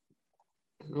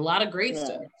 A lot of great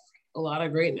stuff. A lot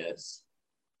of greatness.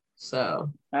 So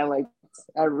I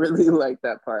really liked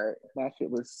that part. That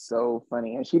shit was so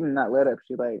funny. And she did not let up.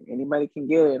 She like, anybody can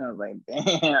get it. And I was like,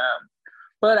 damn.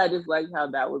 But I just liked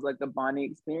how that was like a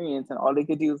bonding experience and all they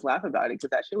could do was laugh about it because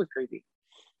that shit was crazy.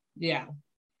 Yeah.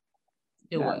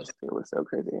 It was so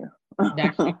crazy.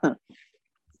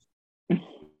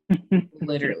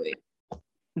 Literally.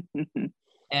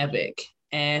 Epic.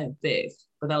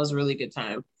 But that was a really good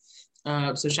time.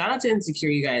 So shout out to Insecure,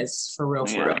 you guys, for real.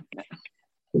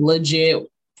 Legit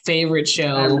favorite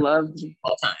show I love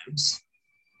all times.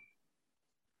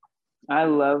 I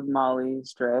love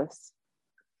Molly's dress.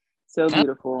 So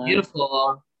beautiful.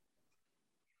 Beautiful.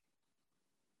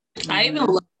 I even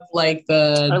love like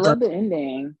I love the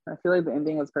ending. I feel like the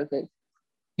ending was perfect.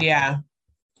 Yeah,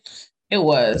 it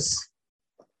was.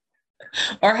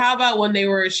 Or how about when they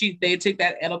took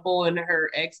that edible and her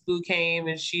ex-boo came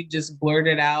and she just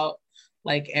blurted out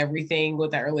like everything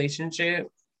with that relationship.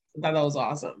 I thought that was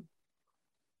awesome.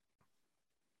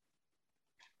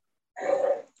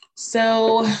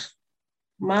 So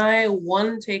my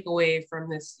one takeaway from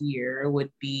this year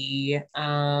would be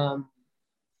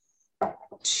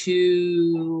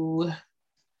to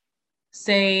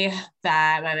say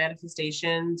that my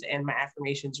manifestations and my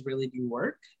affirmations really do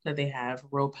work, that they have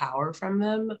real power from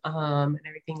them. And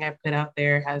everything I put out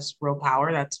there has real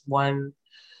power. That's one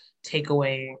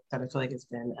takeaway that I feel like has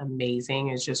been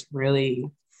amazing, is just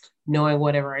really knowing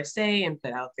whatever I say and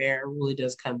put out there really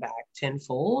does come back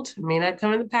tenfold. It may not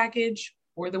come in the package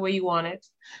or the way you want it.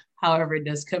 However, it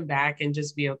does come back, and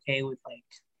just be okay with like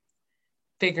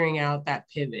figuring out that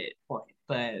pivot point.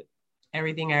 But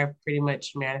everything I pretty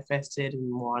much manifested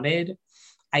and wanted,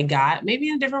 I got, maybe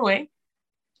in a different way.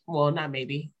 Well, not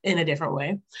maybe, in a different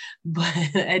way, but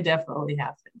it definitely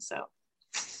happened. So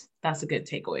that's a good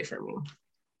takeaway for me.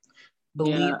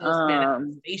 Believe those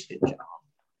manifestations, y'all.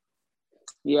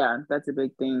 Yeah, that's a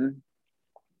big thing.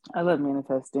 I love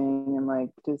manifesting and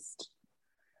like just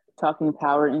talking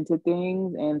power into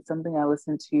things. And something I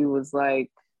listened to was like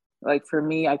for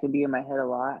me, I could be in my head a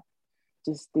lot,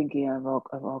 just thinking of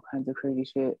all kinds of crazy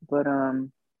shit. But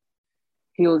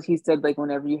he said like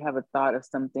whenever you have a thought of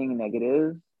something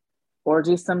negative or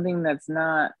just something that's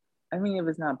not, I mean, if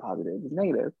it's not positive, it's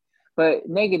negative, but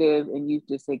negative, and you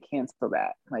just say cancel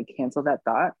that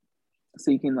thought,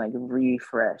 so you can like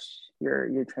refresh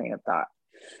your train of thought,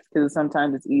 because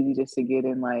sometimes it's easy just to get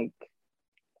in a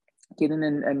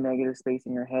negative space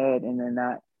in your head, and then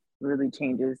that really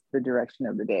changes the direction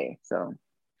of the day. So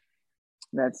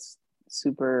that's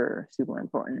super, super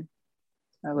important.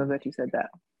 I love that you said that.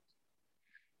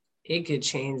 It could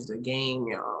change the game,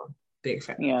 y'all. Big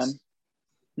facts. Yeah.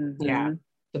 Mm-hmm. Yeah.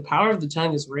 The power of the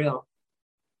tongue is real.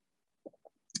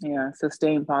 Yeah. So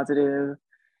staying positive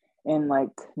in like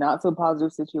not so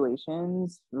positive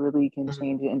situations really can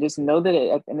change it. And just know that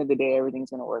at the end of the day,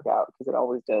 everything's going to work out, because it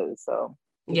always does. So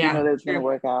if you know that it's going to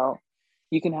work out,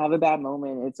 you can have a bad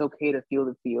moment. It's okay to feel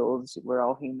the feels. We're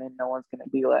all human. No one's going to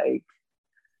be like,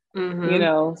 you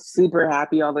know, super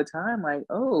happy all the time. Like,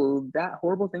 oh, that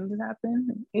horrible thing just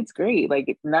happened. It's great. Like,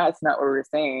 it's not what we're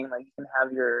saying. Like, you can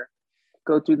have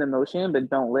go through the motion, but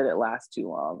don't let it last too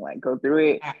long. Like, go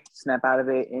through it, snap out of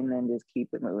it, and then just keep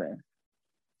it moving.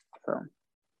 So,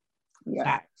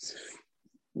 yeah,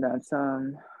 that's I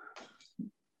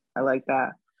like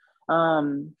that.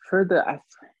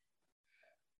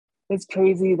 It's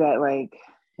crazy that like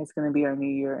it's gonna be our new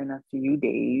year in a few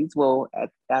days. Well,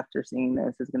 after seeing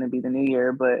this, it's gonna be the new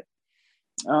year. But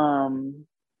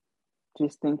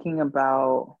just thinking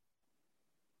about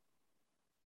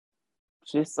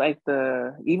just like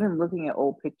even looking at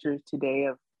old pictures today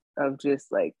of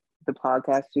just like the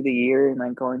podcast through the year, and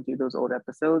like going through those old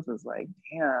episodes, was like,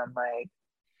 damn, like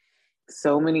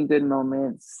so many good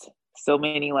moments, so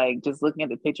many, like just looking at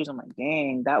the pictures, I'm like,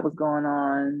 dang, that was going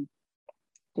on.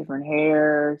 Different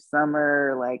hair,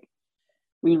 summer, like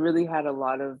we really had a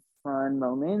lot of fun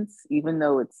moments, even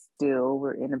though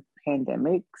we're in a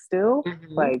pandemic still.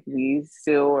 Like we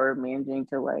still are managing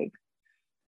to like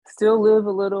still live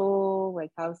a little,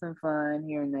 like have some fun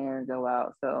here and there, go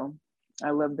out. So I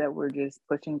love that we're just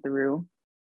pushing through.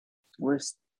 We're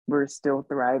still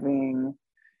thriving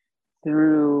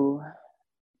through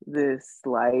this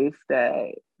life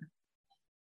that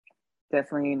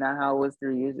definitely not how it was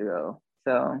 3 years ago.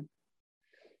 So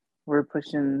we're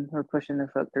pushing the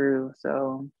fuck through.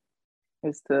 So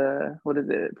it's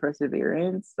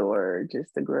perseverance, or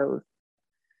just the growth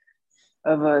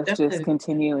of us just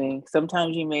continuing.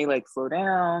 Sometimes you may like slow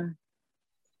down,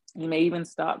 you may even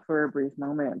stop for a brief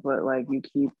moment, but like you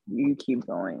keep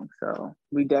going. So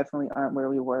we definitely aren't where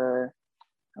we were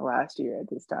last year at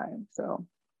this time. So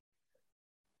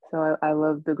So I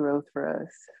love the growth for us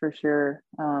for sure.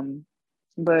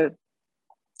 But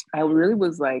I really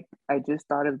was like, I just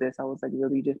thought of this. I was like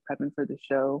really just prepping for the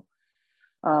show.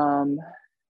 Um,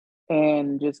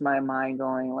 and just my mind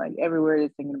going like everywhere,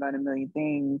 just thinking about a million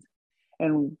things.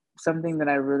 And something that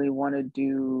I really want to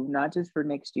do, not just for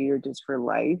next year, just for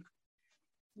life,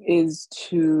 is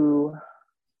to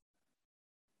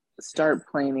start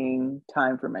planning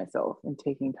time for myself and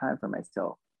taking time for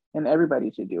myself. And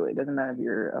everybody should do it. Doesn't matter if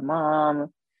you're a mom,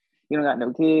 you don't got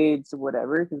no kids,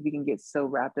 whatever, because we can get so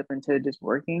wrapped up into just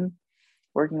working,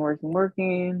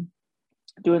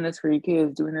 doing this for your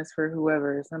kids, doing this for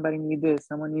whoever. Somebody need this,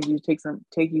 someone needs you to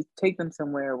take them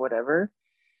somewhere or whatever.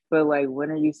 But like,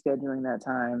 when are you scheduling that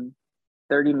time?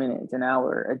 30 minutes, an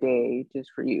hour, a day,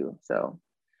 just for you. So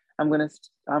I'm going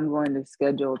to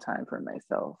schedule time for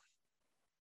myself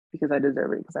because I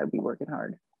deserve it, because I'd be working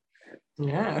hard.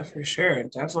 Yeah, for sure.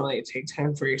 Definitely take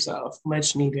time for yourself.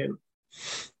 Much needed.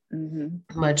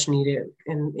 Mm-hmm. Much needed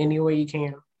in any way you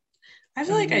can. I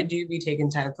feel like I Mm-hmm. do be taking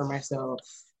time for myself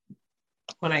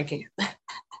when I can. Yeah,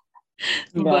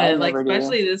 I But like, never do.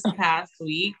 especially this past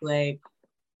week, like,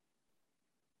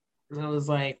 I was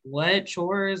like, what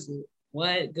chores?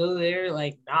 What go there?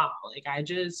 Like, nah. Like, I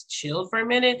just chilled for a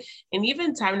minute. And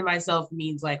even time to myself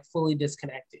means like fully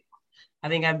disconnected. I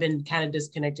think I've been kind of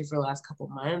disconnected for the last couple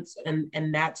months, and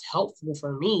that's helpful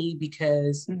for me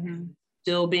because Mm-hmm.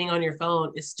 still being on your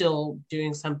phone is still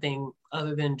doing something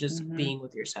other than just Mm-hmm. being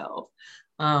with yourself.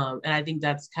 And I think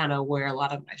that's kind of where a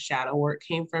lot of my shadow work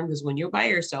came from, because when you're by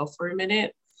yourself for a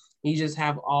minute, you just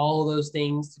have all those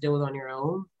things to deal with on your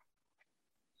own.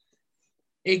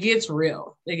 It gets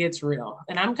real. It gets real.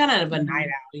 And I'm kind of a Mm-hmm. night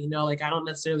owl, like I don't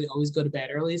necessarily always go to bed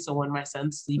early. So when my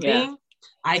son's Yeah. sleeping,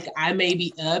 I may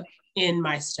be up in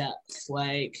my steps,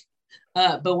 like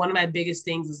but one of my biggest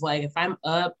things is like, if I'm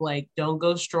up, like don't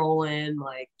go strolling,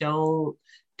 like don't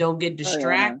get Oh yeah.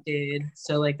 distracted.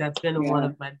 So like that's been one Yeah.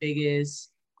 of my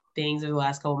biggest things in the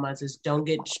last couple of months, is don't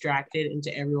get distracted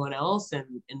into everyone else and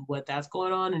what that's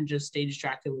going on, and just stay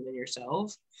distracted within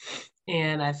yourself.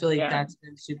 And I feel like Yeah. that's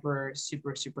been super,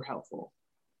 super, super helpful.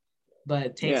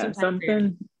 But take Yeah. some time for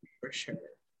yourself for sure.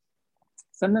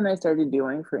 Something I started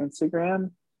doing for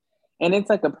Instagram, and it's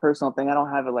like a personal thing. I don't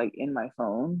have it like in my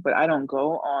phone, but I don't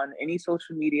go on any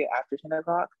social media after 10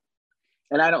 o'clock,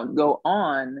 and I don't go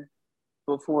on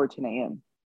before 10 a.m.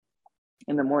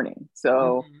 in the morning.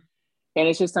 So, Mm-hmm. and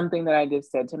it's just something that I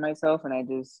just said to myself, and I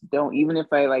just don't, even if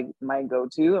I like might go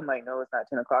to, I'm like, no, it's not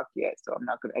 10 o'clock yet. So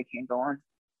I can't go on.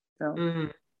 So, Mm-hmm.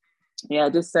 yeah,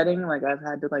 just setting, like, I've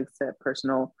had to like set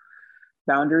personal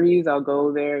boundaries. I'll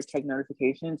go there, check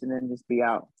notifications, and then just be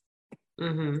out.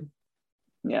 Mm-hmm.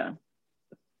 Yeah.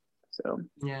 So,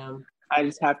 Yeah. I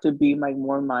just have to be like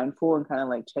more mindful and kind of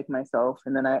like check myself.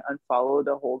 And then I unfollowed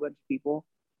a whole bunch of people.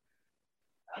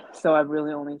 So I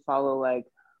really only follow like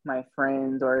my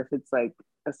friends, or if it's like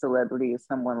a celebrity,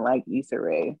 someone like Issa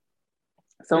Rae,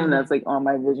 someone Mm-hmm. that's like on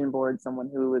my vision board,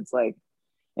 someone who is like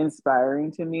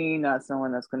inspiring to me, not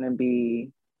someone that's going to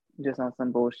be just on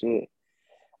some bullshit.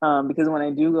 Because when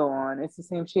I do go on, it's the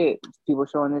same shit. People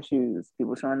showing their shoes,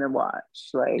 people showing their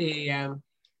watch, like Yeah.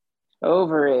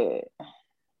 over it,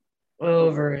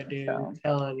 Over it, dude. So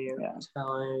Telling you. yeah,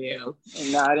 Telling you.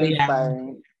 not But yeah.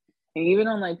 inspiring. And even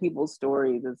on like people's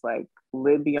stories, it's like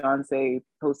Live Beyonce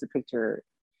post a picture,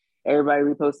 everybody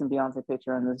reposting Beyonce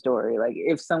picture on the story. Like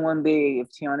if someone big, if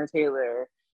Tiana Taylor,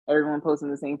 everyone posting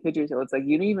the same picture. So it's like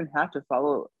you don't even have to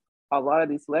follow a lot of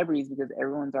these celebrities because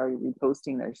everyone's already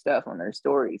reposting their stuff on their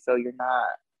story. So you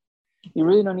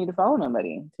really don't need to follow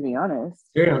nobody, to be honest.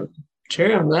 True.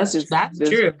 True. That's Just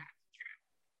true.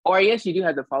 or I guess you do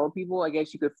have to follow people. I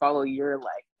guess you could follow your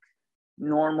like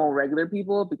normal regular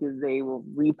people because they will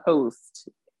repost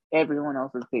everyone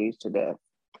else's page to death.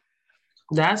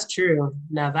 That's true.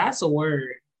 Now that's a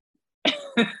word.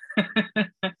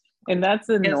 And that's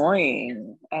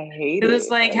annoying. I hate Because it's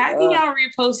it. like, Like, how can y'all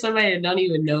repost somebody that don't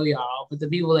even know y'all? But the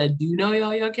people that do know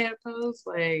y'all can't post?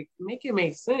 Like, make it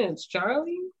make sense,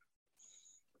 Charlie.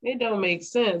 It don't make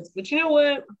sense. But you know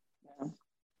what?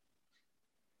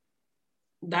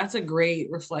 That's a great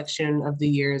reflection of the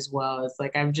year as well. It's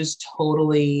like I'm just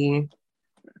totally,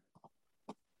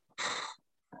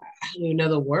 I don't even know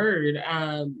the word,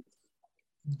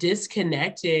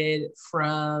 disconnected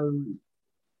from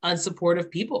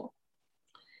unsupportive people.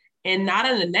 And not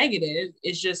in a negative.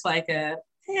 It's just like a,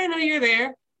 hey, I know you're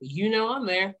there. You know I'm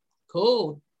there.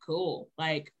 Cool, cool.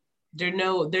 Like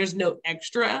there's no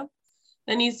extra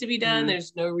that needs to be done. Mm-hmm.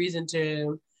 There's no reason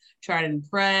to try to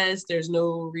impress. There's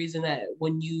no reason that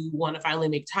when you want to finally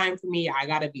make time for me, I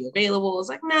gotta be available. It's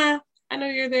like, nah, I know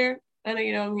you're there. I know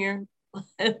you know I'm here.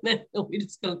 and then we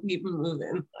just go keep it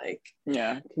moving. Like,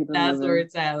 yeah, that's moving. Where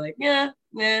it's at. Like, yeah.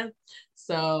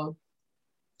 So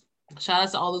shout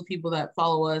out to all those people that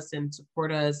follow us and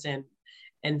support us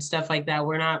and stuff like that.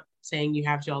 We're not saying you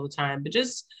have to all the time, but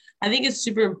just I think it's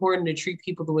super important to treat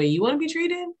people the way you want to be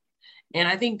treated. And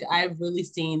I think I've really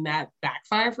seen that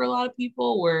backfire for a lot of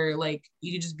people where like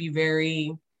you could just be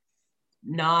very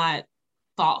not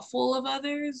thoughtful of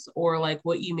others or like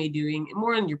what you may doing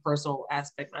more in your personal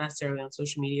aspect, not necessarily on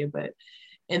social media, but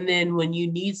and then when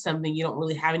you need something, you don't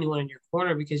really have anyone in your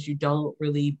corner because you don't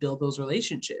really build those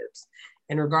relationships.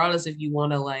 And regardless if you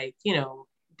want to like, you know,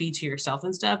 be to yourself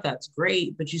and stuff, that's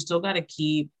great, but you still got to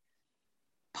keep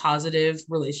positive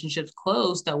relationships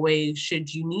close. That way,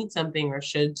 should you need something or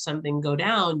should something go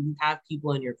down, you have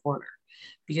people in your corner.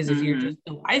 Because if you're just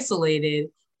so isolated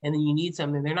and then you need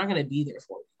something, they're not going to be there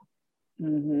for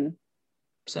you.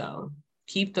 So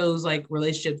keep those like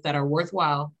relationships that are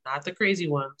worthwhile, not the crazy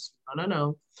ones.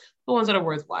 No, the ones that are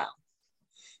worthwhile.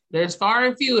 There's far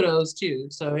and few of those too,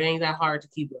 so it ain't that hard to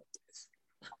keep up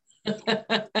with.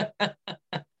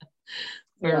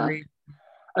 Yeah.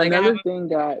 Like another thing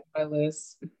that my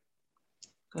list.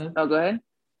 Go ahead.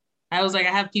 I was like,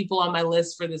 I have people on my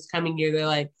list for this coming year. They're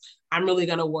like, I'm really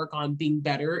gonna work on being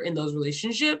better in those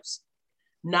relationships,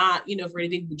 not for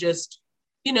anything, but just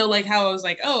like how I was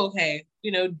like, oh, okay,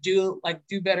 do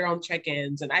better on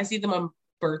check-ins, and I see them on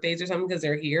birthdays or something because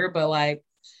they're here, but like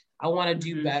I want to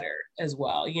do better as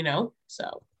well,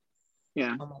 so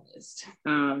yeah, on my list.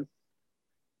 I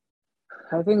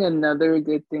think another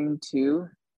good thing too,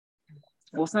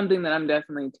 well, something that I'm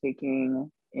definitely taking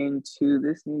into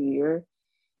this new year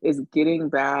is getting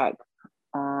back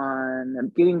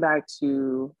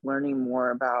to learning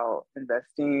more about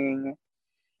investing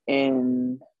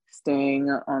and staying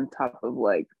on top of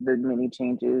like the many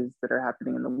changes that are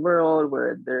happening in the world,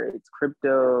 whether it's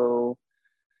crypto,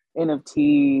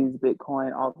 NFTs,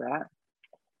 Bitcoin, all that,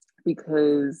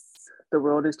 because the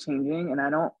world is changing, and I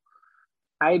don't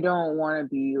want to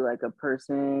be like a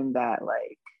person that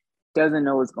like doesn't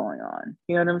know what's going on.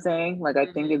 You know what I'm saying? Like,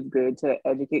 I think it's good to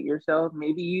educate yourself.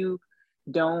 Maybe you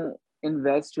don't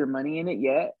invest your money in it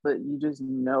yet, but you just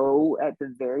know at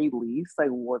the very least, like,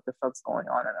 what the fuck's going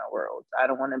on in our world. I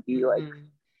don't want to be like,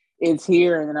 it's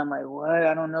here, and then I'm like, what?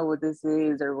 I don't know what this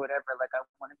is or whatever. Like, I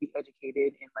want to be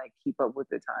educated and like keep up with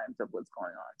the times of what's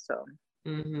going on. So,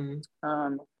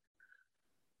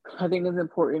 I think it's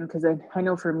important because I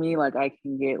know for me, like, I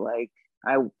can get like,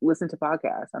 I listen to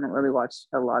podcasts. I don't really watch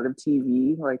a lot of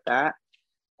TV like that.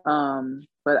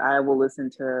 But I have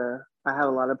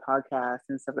a lot of podcasts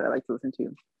and stuff that I like to listen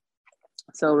to.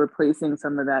 So replacing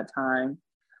some of that time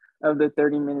of the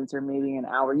 30 minutes or maybe an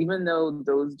hour, even though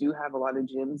those do have a lot of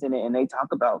gems in it and they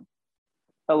talk about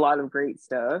a lot of great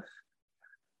stuff,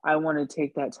 I want to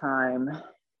take that time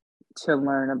to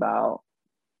learn about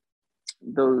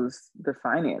the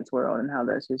finance world and how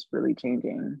that's just really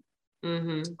changing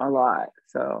a lot.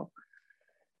 So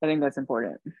I think that's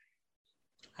important.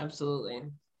 Absolutely.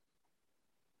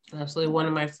 One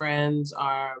of my friends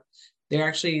they're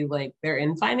actually like, they're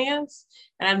in finance,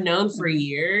 and I've known for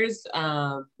years.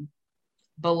 But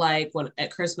like when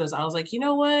at Christmas, I was like, you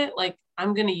know what? Like,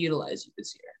 I'm going to utilize you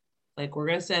this year. Like, we're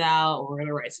going to sit out, we're going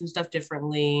to write some stuff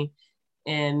differently.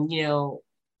 And,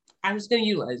 I'm just going to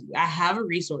utilize you. I have a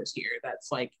resource here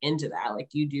that's like into that. Like,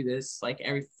 you do this like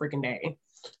every freaking day.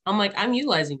 I'm like, I'm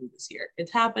utilizing you this year.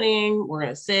 It's happening. We're going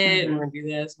to sit, we're going to do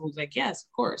this. And he's like, yes,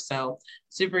 of course. So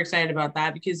super excited about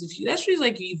that, because that's just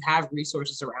like, you have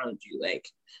resources around you. Like,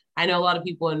 I know a lot of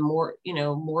people in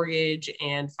mortgage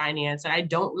and finance, and I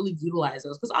don't really utilize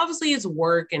those because obviously it's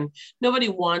work and nobody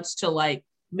wants to like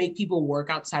make people work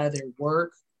outside of their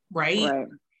work. Right.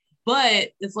 But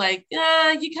it's like,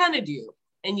 you kind of do.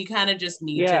 And you kind of just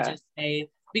need to just say,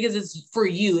 because it's for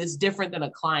you, it's different than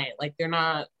a client. Like,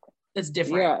 it's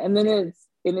different. Yeah. And then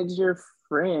it's your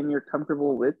friend, you're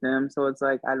comfortable with them. So it's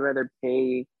like, I'd rather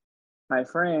pay my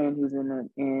friend who's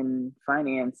in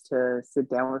finance to sit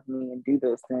down with me and do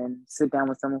this than sit down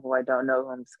with someone who I don't know,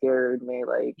 who I'm scared may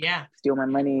like steal my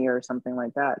money or something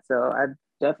like that. So I'd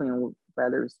definitely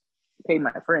rather pay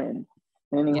my friend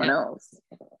than anyone else.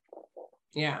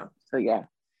 Yeah. So yeah,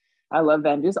 I love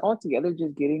that. And just all together,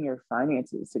 just getting your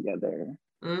finances together.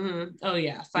 Oh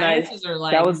yeah, finances are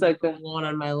like, that was like the one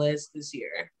on my list this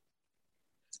year.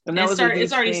 And that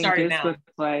it's already started now. With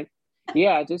like,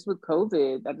 just with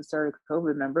COVID, at the start of COVID,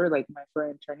 remember, like my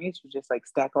friend Charnice was just like,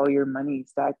 stack all your money,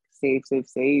 save.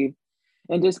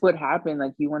 And just what happened,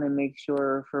 like, you want to make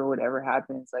sure for whatever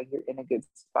happens, like, you're in a good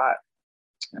spot.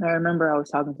 And I remember I was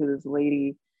talking to this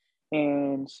lady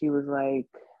and she was like,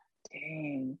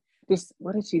 dang, just,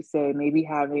 what did she say? Maybe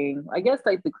having, I guess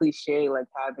like the cliche, like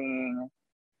having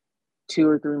 2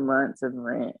 or 3 months of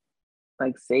rent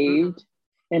like saved,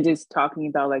 and just talking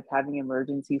about like having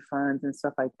emergency funds and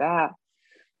stuff like that.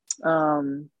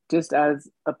 Just as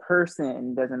a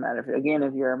person, doesn't matter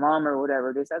if you're a mom or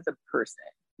whatever, just as a person,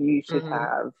 you should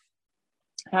have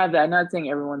that. I'm not saying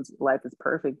everyone's life is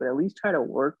perfect, but at least try to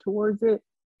work towards it.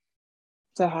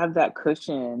 To have that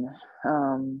cushion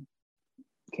can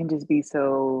just be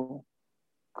so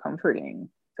comforting.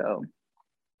 So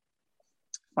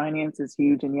finance is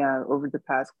huge. And yeah, over the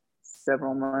past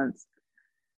several months,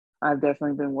 I've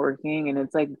definitely been working, and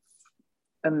it's like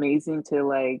amazing to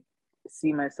like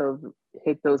see myself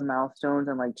hit those milestones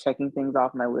and like checking things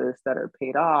off my list that are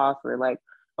paid off, or like,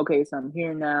 okay, so I'm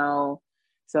here now.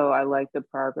 So I like the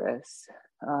progress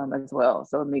as well.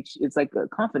 So it's like a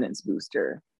confidence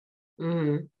booster.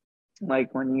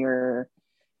 Like when your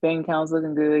bank account's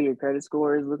looking good, your credit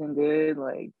score is looking good,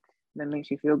 like that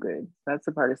makes you feel good. That's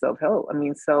a part of self-help. I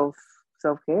mean,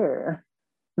 self-care.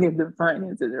 If the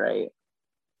finances right.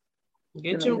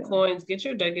 Get your coins, get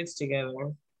your ducats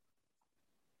together.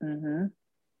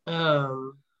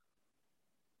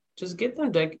 Just get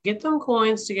them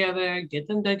coins together, get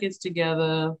them ducats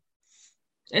together.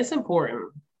 It's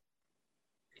important.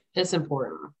 It's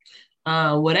important.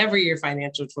 Whatever your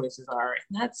financial choices are,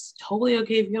 that's totally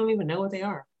okay if you don't even know what they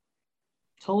are.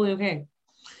 Totally okay.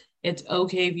 It's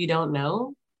okay if you don't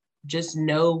know. Just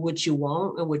know what you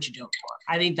want and what you don't want.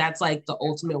 I think that's like the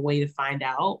ultimate way to find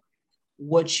out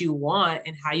what you want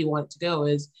and how you want it to go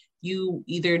is you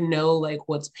either know like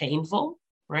what's painful,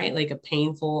 right? Like a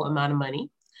painful amount of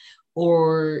money,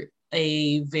 or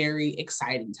a very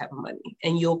exciting type of money,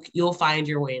 and you'll find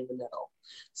your way in the middle.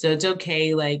 So it's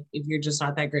okay, like if you're just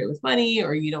not that great with money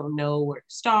or you don't know where to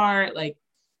start, like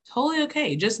totally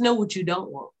okay. Just know what you don't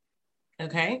want,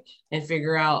 okay? And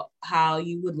figure out how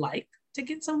you would like to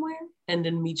get somewhere, and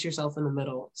then meet yourself in the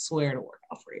middle. Swear to work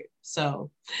out for you. So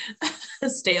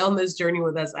stay on this journey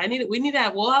with us.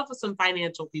 We'll have some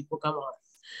financial people come on.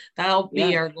 That'll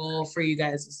be our goal for you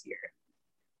guys this year.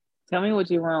 Tell me what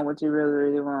you want, what you really,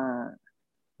 really want.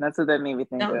 That's what that made me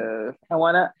think of. I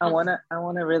wanna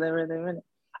really, really, really.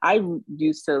 I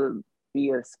used to be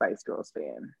a Spice Girls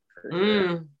fan.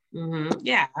 Sure.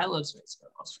 Yeah, I love Spice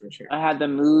Girls for sure. I had the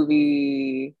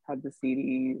movie, had the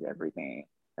CDs, everything.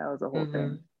 That was a whole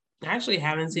thing. I actually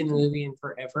haven't seen the movie in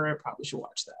forever. I probably should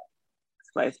watch that.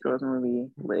 Spice Girls movie,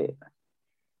 lit.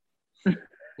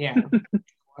 Yeah,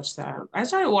 watch that. I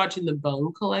started watching The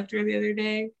Bone Collector the other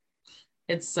day.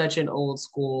 It's such an old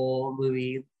school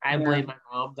movie. I blame my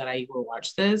mom that I even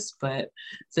watched this, but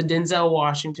it's a Denzel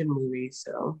Washington movie.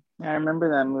 So I remember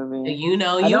that movie.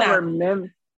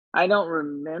 I don't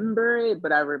remember it,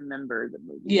 but I remember the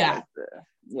movie. Yeah.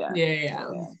 Yeah.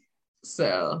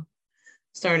 So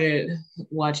started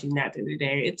watching that the other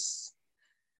day.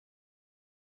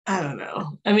 I don't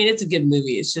know. I mean, it's a good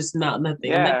movie. It's just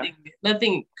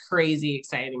nothing crazy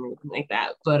exciting or anything like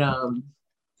that. But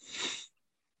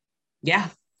yeah.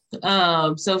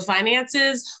 So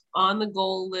finances on the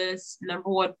goal list, number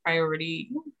one priority.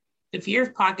 If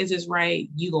your pockets is right,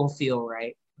 you gonna feel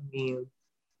right. I mean,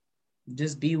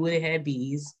 just be with it, head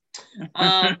bees.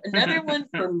 Another one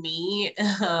for me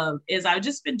is I've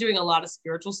just been doing a lot of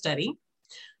spiritual study.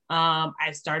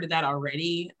 I started that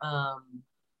already.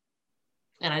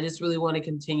 And I just really want to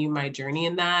continue my journey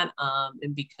in that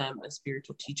and become a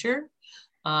spiritual teacher.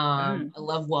 I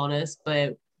love wellness,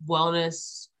 but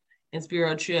wellness and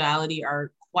spirituality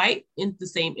are quite in the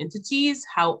same entities.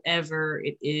 However,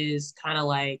 it is kind of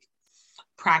like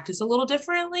practice a little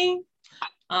differently.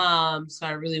 So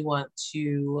I really want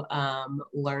to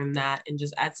learn that and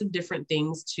just add some different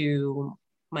things to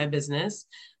my business.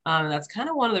 That's kind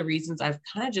of one of the reasons I've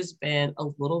kind of just been a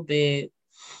little bit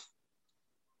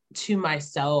to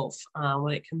myself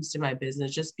when it comes to my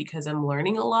business, just because I'm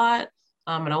learning a lot.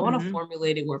 And I want to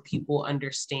formulate it where people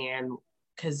understand,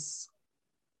 because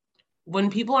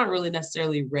when people aren't really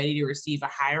necessarily ready to receive a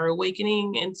higher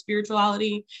awakening in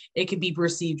spirituality, it can be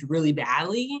perceived really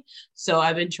badly. So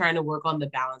I've been trying to work on the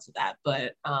balance of that,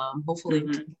 but hopefully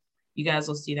you guys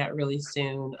will see that really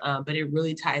soon. But it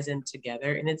really ties in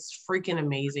together, and it's freaking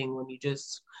amazing when you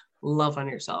just love on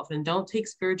yourself and don't take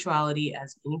spirituality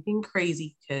as anything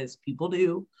crazy, because people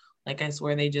do. Like, I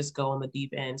swear they just go on the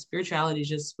deep end. Spirituality is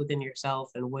just within yourself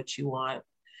and what you want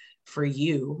for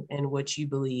you and what you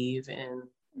believe and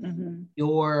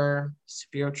your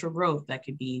spiritual growth. That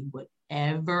could be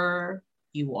whatever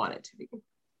you want it to be.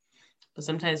 But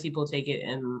sometimes people take it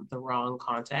in the wrong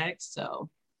context. So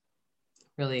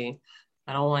really,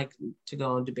 I don't like to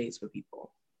go in debates with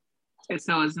people.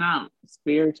 So it's not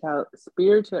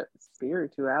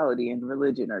spirituality and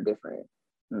religion are different.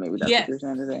 Maybe that's what you're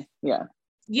saying today. Yeah.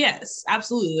 Yes,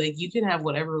 absolutely. Like you can have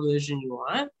whatever religion you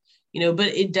want, but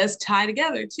it does tie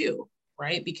together too,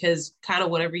 right? Because kind of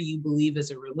whatever you believe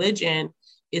is a religion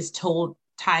is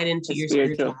tied into your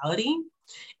spirituality.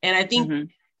 And I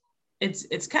think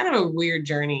it's kind of a weird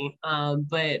journey,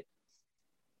 but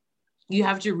you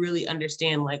have to really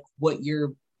understand like what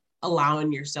you're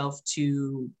allowing yourself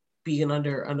to be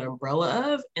under an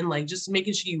umbrella of, and like just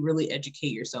making sure you really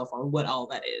educate yourself on what all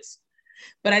that is.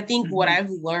 But I think what I've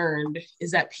learned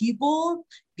is that people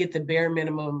get the bare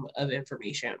minimum of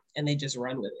information and they just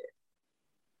run with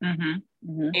it.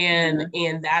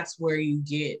 And that's where you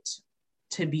get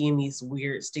to be in these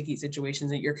weird, sticky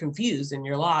situations that you're confused and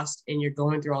you're lost and you're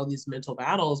going through all these mental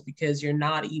battles because you're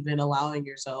not even allowing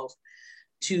yourself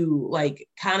to like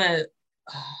kind of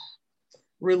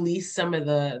release some of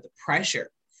the pressure.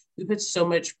 We put so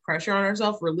much pressure on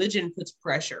ourselves. Religion puts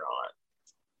pressure on.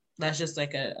 That's just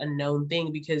like a known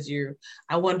thing because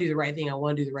I want to do the right thing. I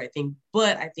want to do the right thing.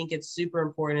 But I think it's super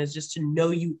important is just to know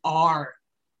you are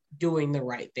doing the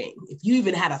right thing. If you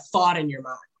even had a thought in your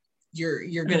mind,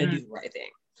 you're going to do the right thing.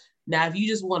 Now, if you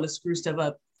just want to screw stuff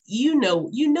up, you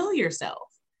know yourself.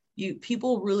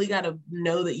 People really got to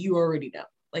know that you already know.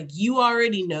 Like you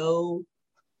already know.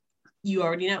 You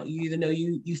either know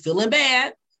you feeling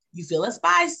bad, you feeling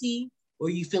spicy, or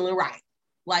you feeling right.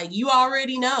 Like you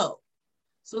already know.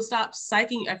 So stop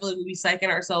psyching. I feel like we be psyching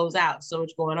ourselves out. So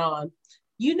much going on.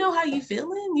 You know how you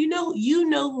feeling. You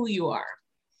know who you are.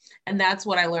 And that's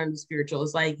what I learned in spiritual.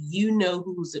 It's like, you know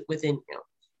who's within you.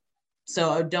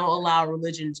 So don't allow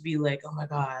religion to be like, oh my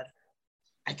God,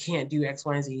 I can't do X,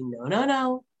 Y, and Z.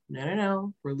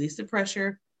 No. Release the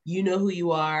pressure. You know who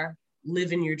you are.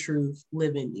 Live in your truth.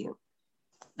 Live in you.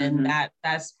 And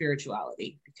that's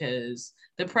spirituality, because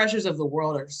the pressures of the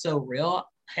world are so real.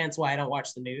 Hence why I don't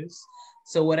watch the news.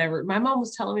 So whatever, my mom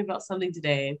was telling me about something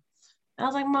today. And I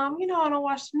was like, Mom, I don't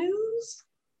watch the news.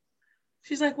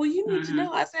 She's like, well, you need to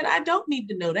know. I said, I don't need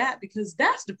to know that because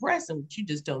that's depressing. What you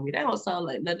just told me, that don't sound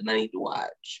like nothing I need to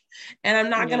watch. And I'm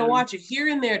not going to watch it here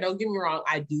and there. Don't get me wrong.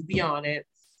 I do be on it.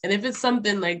 And if it's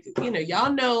something like,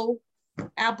 y'all know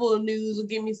Apple News will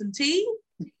give me some tea.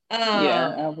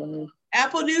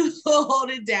 Apple News will hold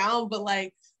it down. But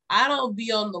like, I don't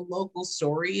be on the local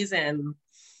stories, and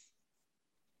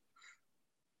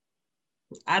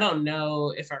I don't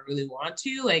know if I really want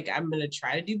to. Like, I'm going to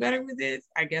try to do better with it,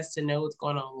 I guess, to know what's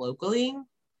going on locally.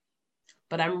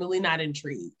 But I'm really not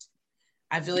intrigued.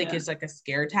 I feel like it's like a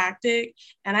scare tactic.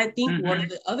 And I think one of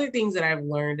the other things that I've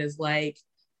learned is like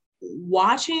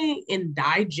watching and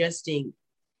digesting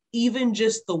even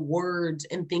just the words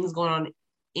and things going on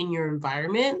in your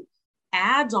environment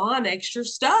adds on extra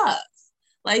stuff.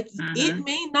 Like, it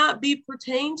may not be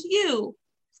pertaining to you.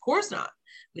 Of course not.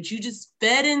 But you just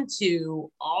fed into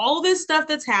all this stuff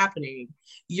that's happening.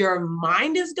 Your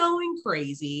mind is going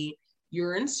crazy.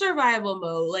 You're in survival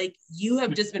mode. Like, you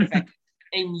have just been affected.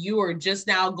 And you are just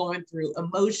now going through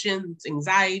emotions,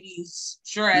 anxieties,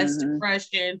 stress,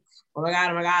 depression. Oh my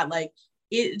God. Like,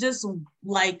 it just,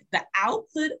 like, the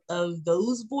output of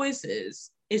those voices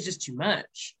is just too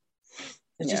much.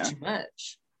 It's just too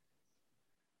much.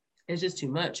 It's just too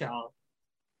much, y'all.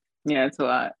 Yeah, it's a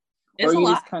lot. Or you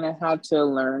just kind of have to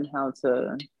learn how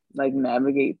to like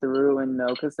navigate through and know,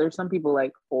 because there's some people,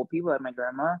 like old people like my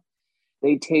grandma,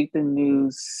 they take the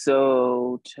news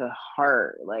so to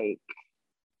heart, like,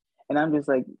 and I'm just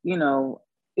like,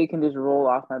 it can just roll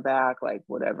off my back, like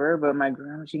whatever. But my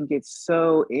grandma, she can get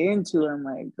so into it. I'm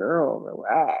like, girl,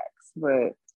 relax.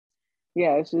 But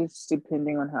yeah, it's just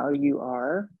depending on how you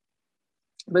are.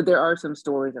 But there are some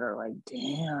stories that are like,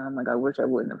 damn, like I wish I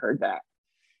wouldn't have heard that.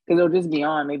 Because it'll just be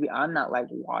on. Maybe I'm not like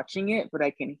watching it, but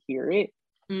I can hear it.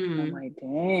 I'm like,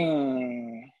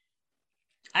 dang.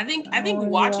 I think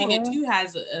watching it too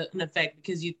has an effect,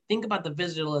 because you think about the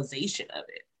visualization of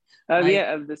it.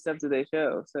 Of the stuff that they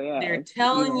show. So yeah, they're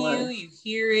telling you, you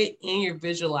hear it, and you're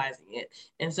visualizing it,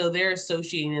 and so they're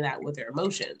associating that with their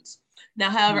emotions. Now,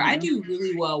 however, I do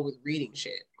really well with reading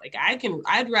shit. Like,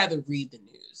 I'd rather read the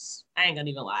news. I ain't gonna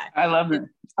even lie. I love it.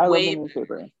 I love the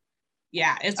newspaper.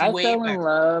 Yeah, I fell in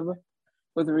love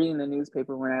with reading the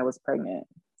newspaper when I was pregnant.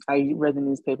 I read the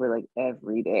newspaper like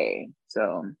every day.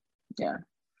 So yeah,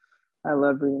 I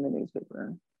love reading the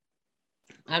newspaper.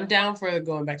 I'm down for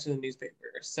going back to the newspaper.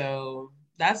 So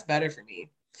that's better for me.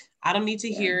 I don't need to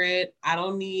hear it. I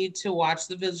don't need to watch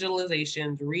the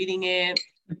visualizations. Reading it,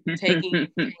 taking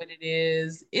what it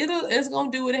is, it's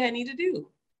gonna do what it need to do.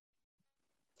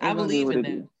 I believe in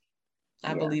that.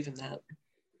 I believe in that.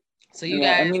 So you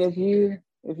guys, I mean, if you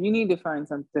if you need to find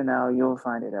something out, you'll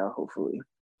find it out, hopefully.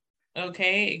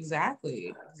 Okay,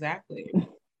 exactly.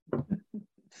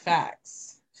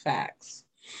 Facts.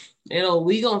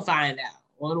 We gonna find out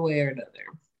one way or another.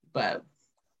 But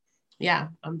yeah,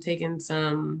 I'm taking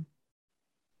some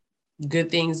good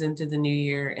things into the new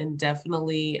year and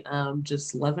definitely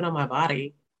just loving on my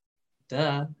body.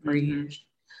 Duh, Mm-hmm.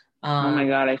 Oh my Um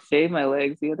God, I shaved my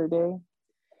legs the other day.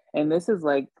 And this is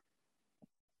like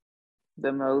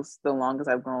the longest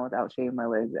I've gone without shaving my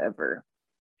legs ever.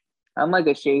 I'm like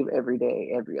a shave every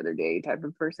day, every other day type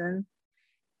of person.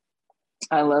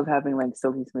 I love having like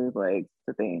silky smooth legs,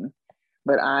 the thing.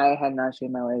 But I had not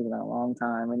shaved my legs in a long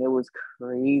time and it was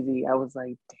crazy. I was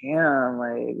like, damn,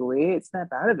 like wait, snap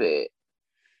out of it.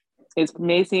 It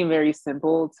may seem very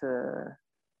simple to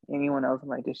anyone else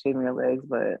like just shaving your legs,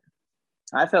 but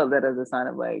I felt that as a sign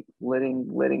of like letting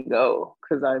go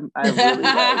because I really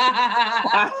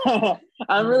like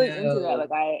I'm really into that. no.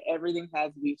 Like everything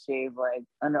has to be shaved, like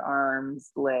underarms,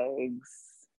 legs,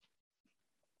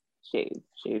 shave.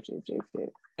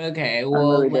 Okay, I'm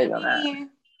well really big on that.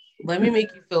 let me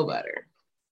make you feel better.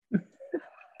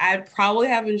 I probably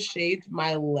haven't shaved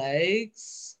my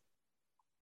legs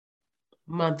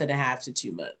month and a half to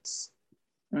 2 months.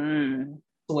 Mm.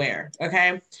 Swear.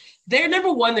 Okay. They're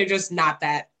number one, they're just not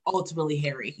that ultimately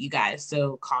hairy, you guys.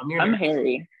 So calm your I'm nerves.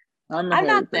 hairy. I'm a I'm hairy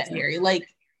not that person. hairy. Like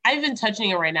I've been touching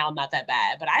it right now, not that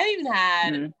bad. But I even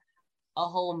had Mm. a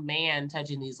whole man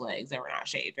touching these legs that were not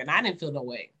shaved, and I didn't feel no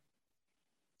way.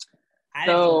 I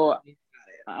didn't feel no So way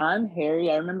about I'm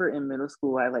hairy. I remember in middle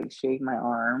school I like shaved my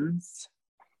arms.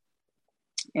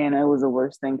 And it was the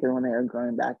worst thing because when they were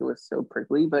growing back, it was so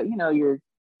prickly. But you know, you're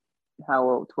how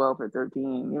old, 12 or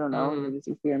 13, you don't it. know, you're just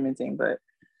experimenting. But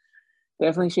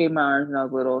definitely shaved my arms when I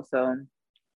was little. So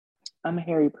I'm a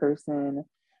hairy person.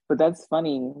 But that's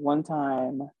funny. One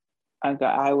time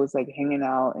I was like hanging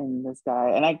out in this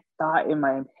guy, and I thought in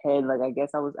my head, like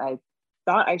I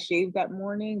thought I shaved that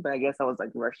morning, but I guess I was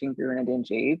like rushing through and I didn't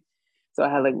shave. So I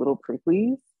had like little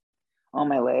pricklies on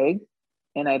my leg.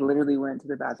 And I literally went to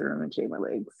the bathroom and shaved my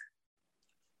legs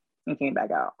and came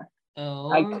back out. I Oh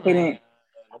my couldn't god.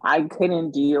 I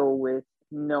couldn't deal with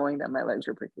knowing that my legs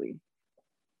were prickly.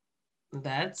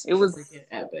 That's It was, freaking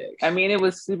epic. I mean, it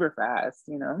was super fast,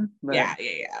 you know, but Yeah.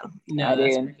 I No,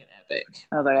 that's did. freaking epic.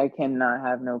 I was like, I cannot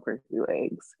have no prickly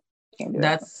legs. Can't do it.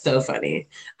 That's so funny.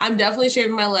 I'm definitely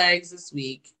shaving my legs this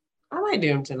week. I might do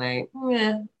them tonight.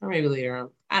 Yeah, or maybe later on.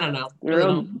 I don't know. Really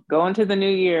Girl, don't. going to the new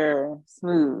year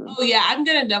smooth. Oh yeah, I'm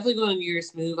gonna definitely go to New Year's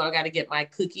smooth. I got to get my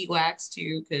cookie wax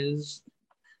too because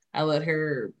I let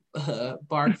her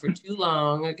bark for too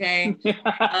long. Okay.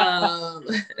 Um,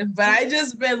 but I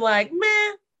just been like,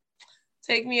 man,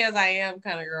 take me as I am,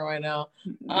 kind of girl right now.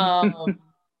 Um,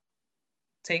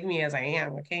 take me as I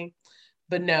am. Okay.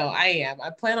 But no, I am. I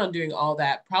plan on doing all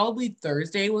that. Probably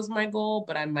Thursday was my goal,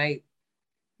 but I might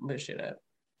push it up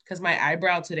because my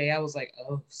eyebrow today, I was like,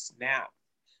 oh snap.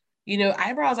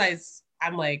 Eyebrows,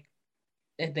 I'm like,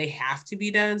 they have to be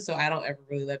done, so I don't ever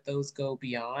really let those go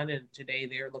beyond. And today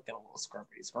they're looking a little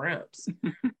scrumps.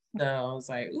 So I was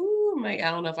like, ooh, I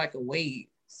don't know if I could wait.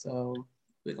 So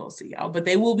we're gonna see y'all, but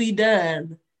they will be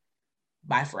done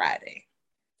by Friday.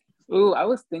 Ooh, I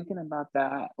was thinking about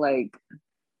that. Like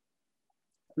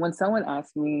when someone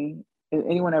asks me, if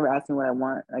anyone ever asks me what I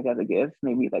want, like as a gift,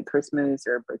 maybe like Christmas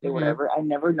or birthday, Mm-hmm. whatever, I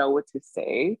never know what to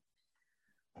say.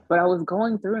 But I was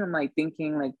going through and I'm like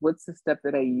thinking, like, what's the step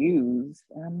that I use?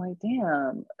 And I'm like,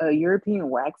 damn, a European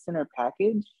wax center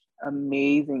package,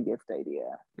 amazing gift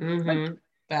idea. Like,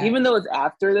 Mm-hmm. even Facts. though it's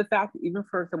after the fact, even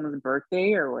for someone's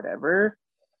birthday or whatever,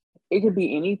 it could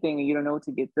be anything and you don't know what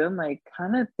to get them. Like,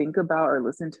 kind of think about or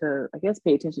listen to, I guess,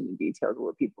 pay attention to details of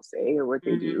what people say or what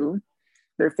they Mm-hmm. do.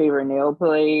 Their favorite nail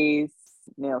place,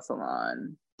 nail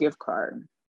salon, gift card.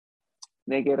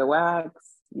 They get a wax,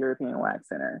 European Wax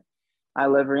Center. I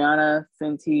love Rihanna,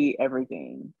 Fenty,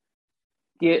 everything.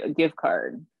 Get a gift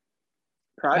card,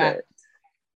 product, Facts.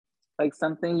 like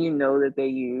something you know that they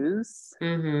use.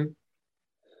 Mm-hmm.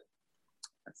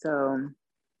 So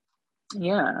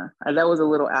yeah, that was a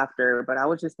little after, but I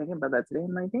was just thinking about that today.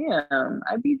 I'm like, damn,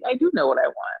 I do know what I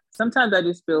want. Sometimes I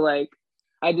just feel like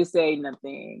I just say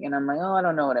nothing, and I'm like, oh, I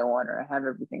don't know what I want, or I have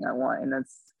everything I want, and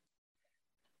that's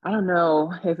I don't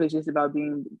know if it's just about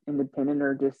being independent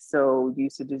or just so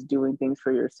used to just doing things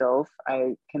for yourself.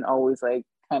 I can always like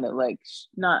kind of like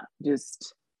not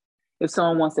just if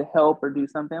someone wants to help or do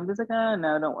something, I'm just like,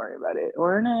 no, don't worry about it.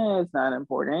 Or no, it's not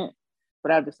important.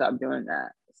 But I have to stop doing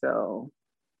that. So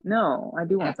no, I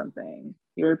do Yeah. want something.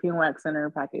 European Wax Center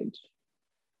package.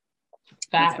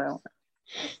 That's what I Facts. want.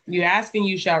 You ask and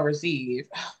you shall receive,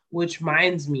 which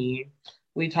minds me,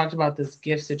 we talked about this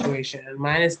gift situation.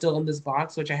 Mine is still in this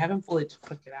box, which I haven't fully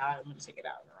took it out. I'm gonna take it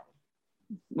out, girl.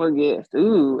 What gift?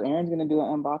 Ooh, Aaron's gonna do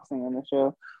an unboxing on the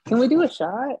show. Can we do a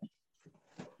shot?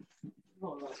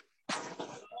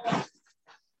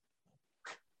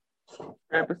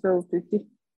 Episode 50.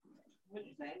 What'd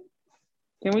you say?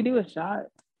 Can we do a shot?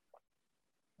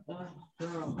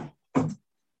 Girl. I'm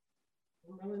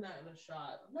really not in a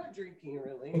shot. I'm not drinking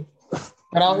really.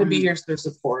 But I'll be here to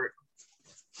support.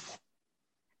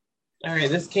 All right,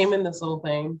 this came in this little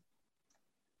thing.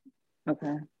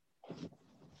 Okay.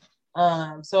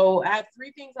 So I have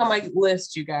 3 things on my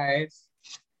list, you guys,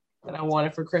 that I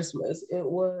wanted for Christmas. It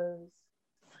was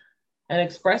an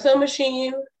espresso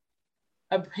machine,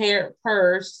 a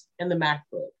purse, and the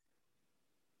MacBook.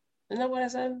 Isn't that what I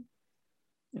said?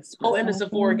 Oh, and a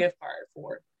Sephora gift card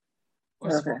for.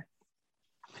 Okay.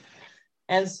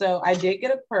 And so I did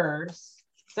get a purse.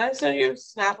 Did I send you a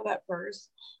snap of that purse?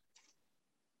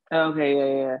 Okay,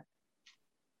 yeah.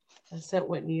 I sent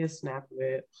Whitney a snap of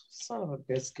it. Son of a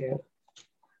biscuit.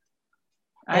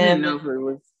 I didn't know if it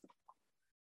was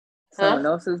someone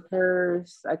else's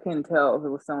purse. I couldn't tell if it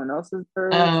was someone else's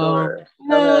purse or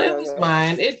no, it was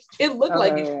mine. It looked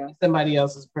like it was somebody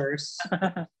else's purse.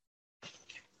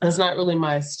 It's not really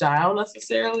my style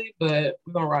necessarily, but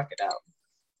we're gonna rock it out.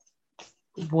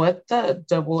 What the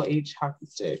double H hockey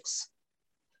sticks?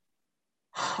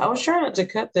 I was trying not to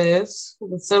cut this.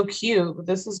 It's so cute, but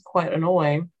this is quite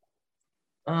annoying.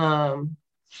 Oh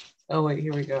wait,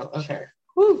 here we go. Okay.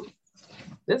 Whew.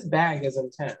 This bag is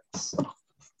intense.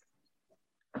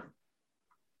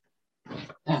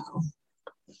 Oh.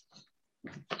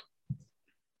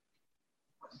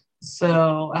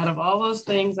 So out of all those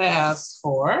things I asked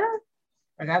for,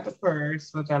 I got the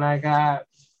purse, but then I got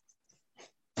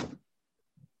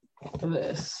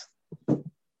this.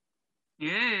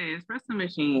 Yay, espresso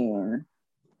machine.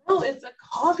 Oh, it's a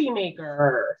coffee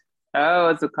maker. Oh,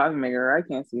 it's a coffee maker. I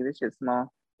can't see. This shit's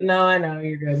small. No, I know.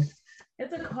 You're good.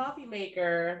 It's a coffee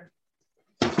maker.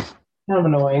 Kind of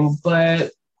annoying,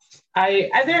 but I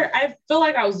feel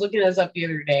like I was looking this up the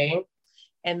other day,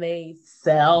 and they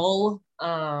sell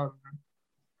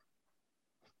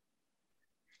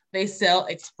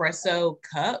espresso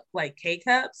cup, like K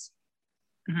cups.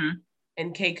 Mm-hmm.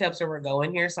 And K cups are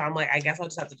going here. So I'm like, I guess I'll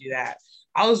just have to do that.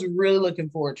 I was really looking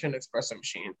forward to an espresso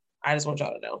machine. I just want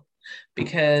y'all to know.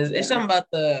 Because it's something about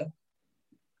the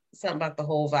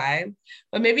whole vibe.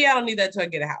 But maybe I don't need that till I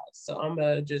get a house. So I'm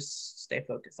gonna just stay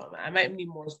focused on that. I might need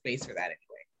more space for that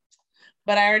anyway.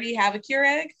 But I already have a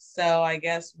Keurig, so I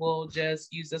guess we'll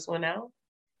just use this one now.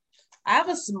 I have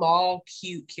a small,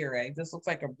 cute Keurig. This looks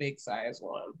like a big size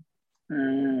one.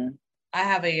 I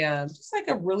have a just like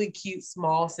a really cute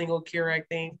small single Keurig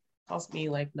thing. Cost me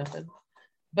like nothing,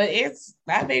 but it's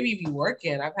that baby be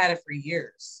working. I've had it for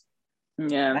years.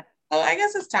 Yeah. Oh, I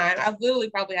guess it's time. I've literally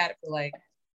probably had it for like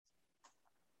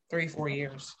 3-4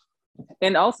 years.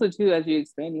 And also too, as you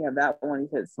expand, you have that one. You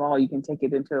said small. You can take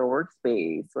it into a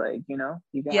workspace, like you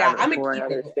can have it for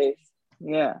another space.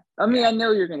 Yeah. I mean, I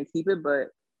know you're gonna keep it, but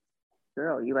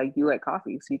girl, you like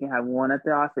coffee, so you can have one at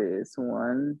the office,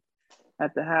 one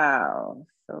at the house.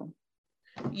 So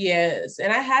yes,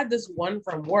 and I had this one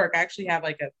from work. I actually have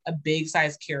like a big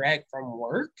size Keurig from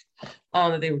work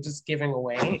that they were just giving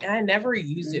away, and I never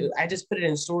used it. I just put it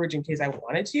in storage in case I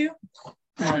wanted to.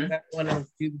 That one to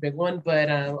do the big one, but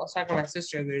I was talking to my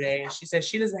sister the other day, and she said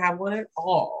she doesn't have one at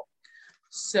all.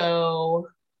 So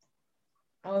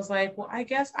I was like, well, I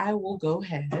guess I will go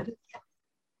ahead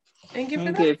and give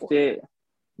her that gift it.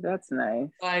 That's nice.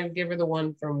 I give her the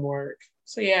one from work.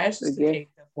 So yeah, it's just a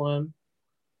K-cup one.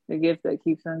 The gift that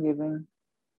keeps on giving.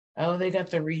 Oh, they got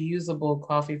the reusable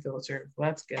coffee filter. Well,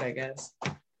 that's good, I guess.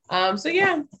 So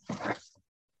yeah.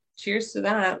 Cheers to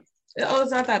that. Oh,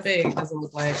 it's not that big. It doesn't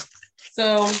look like.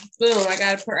 So boom, I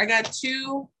got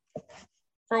 2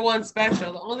 for 1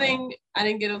 special. The only thing I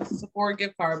didn't get a Sephora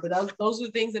gift card, but those are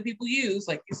the things that people use,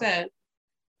 like you said.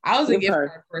 I was a gift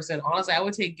card person. Honestly, I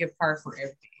would take gift card for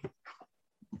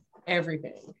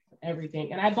everything.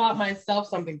 Everything. And I bought myself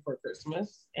something for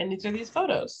Christmas, and these are these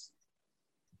photos.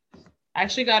 I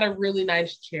actually got a really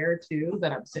nice chair too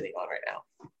that I'm sitting on right now.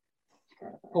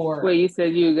 Wait, you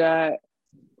said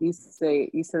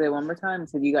it one more time. You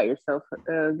said you got yourself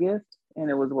a gift, and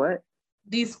it was what?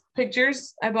 These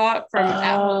pictures I bought from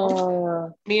at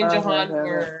home. Me and Jahan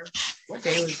were, what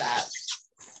day was that?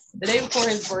 The day before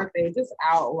his birthday, just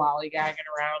out lollygagging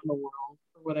around the world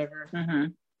or whatever.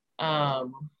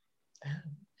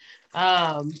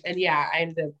 And yeah, I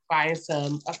ended up buying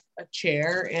a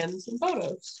chair and some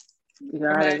photos.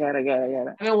 Got it.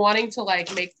 I've been wanting to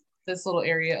like make this little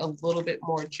area a little bit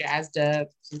more jazzed up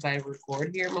since I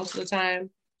record here most of the time.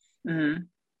 Mm-hmm.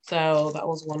 So that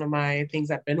was one of my things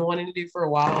I've been wanting to do for a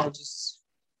while. I just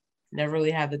never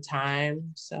really had the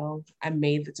time. So I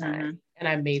made the time and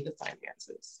I made the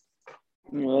finances.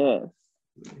 Yes.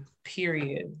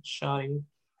 Period, shawty.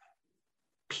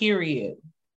 Period.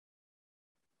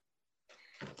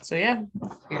 So yeah,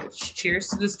 here, cheers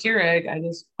to this Keurig. I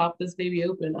just popped this baby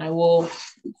open. I will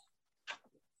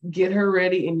get her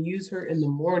ready and use her in the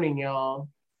morning, y'all.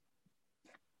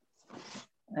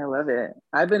 I love it.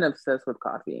 I've been obsessed with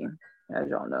coffee, as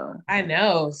y'all know. I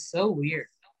know, so weird.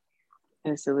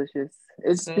 It's delicious.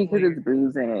 It's so because weird. It's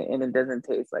booze in it and it doesn't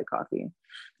taste like coffee.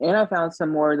 And I found some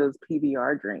more of those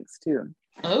PBR drinks too.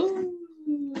 Oh,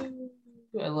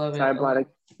 I love it. So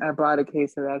I bought a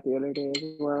case of that the other day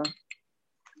as well.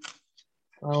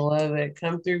 I love it.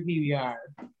 Come through PBR.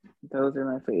 Those are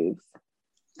my faves.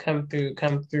 Come through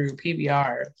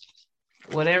PBR.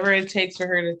 Whatever it takes for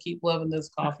her to keep loving this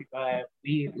coffee vibe,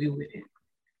 we with it.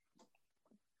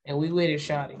 And we with it,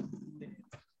 shawty.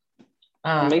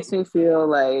 It makes me feel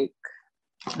like,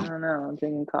 I don't know, I'm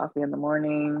drinking coffee in the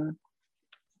morning.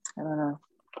 I don't know.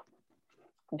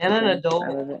 And an adult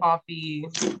coffee.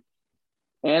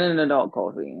 And an adult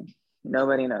coffee.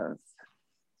 Nobody knows.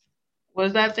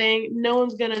 What's that thing? No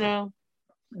one's gonna know.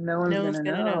 No one's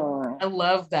gonna know. I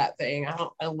love that thing.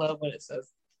 I love when it says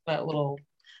that little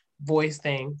voice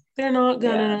thing. They're not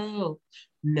gonna know.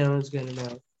 No one's gonna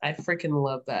know. I freaking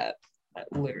love that.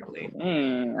 Literally.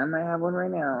 I might have one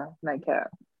right now. Nightcap.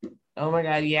 Oh my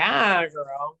god, yeah,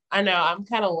 girl. I know. I'm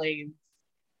kind of lame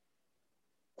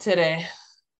today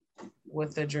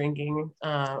with the drinking.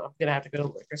 I'm gonna have to go to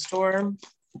the liquor store.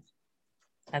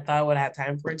 I thought I would have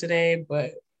time for it today,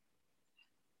 but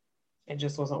it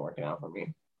just wasn't working out for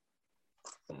me.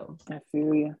 So, I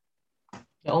feel you.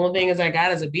 The only thing I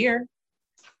got is a beer.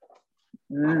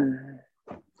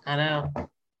 I know.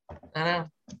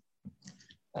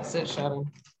 That's it, shutting.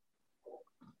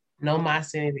 No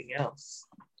mas anything else.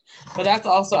 But that's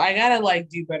also, I gotta like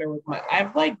do better with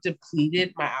I've like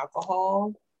depleted my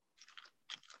alcohol.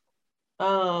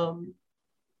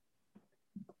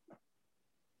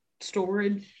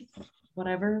 Storage,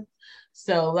 whatever.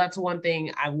 So that's one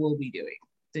thing I will be doing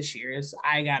this year is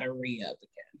I gotta re-up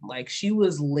again. Like she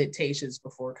was litacious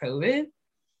before COVID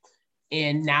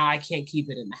and now I can't keep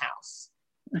it in the house.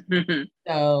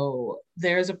 So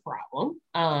there's a problem.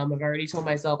 I've already told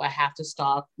myself I have to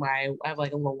stock I have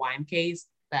like a little wine case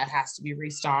that has to be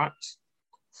restocked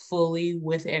fully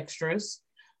with extras.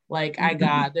 Like I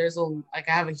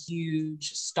have a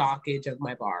huge stockage of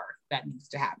my bar that needs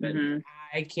to happen.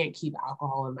 I can't keep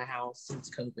alcohol in my house since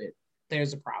COVID.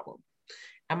 There's a problem.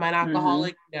 Am I an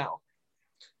alcoholic? No.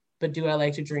 But do I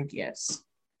like to drink? Yes.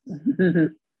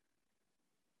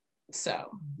 So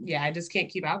yeah, I just can't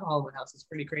keep alcohol in my house. It's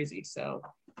pretty crazy. So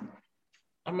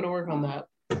I'm gonna work on that.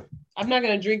 I'm not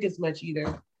gonna drink as much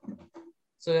either.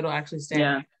 So it'll actually stay.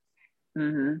 Yeah.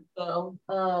 So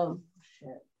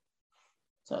shit.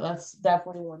 So that's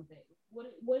definitely one thing. What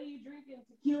are you drinking?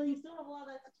 Tequila? You still have a lot of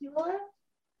that tequila left?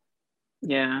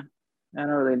 Yeah. I don't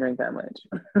really drink that much.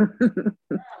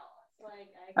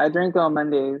 I drink on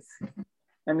Mondays.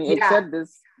 I mean, except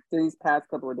these past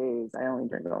couple of days, I only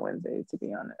drink on Wednesdays, to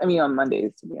be honest. I mean, on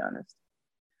Mondays, to be honest,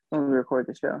 when we record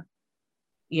the show.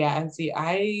 Yeah, and see,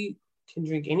 I can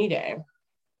drink any day.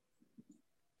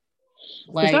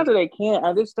 Like, it's not that I can't.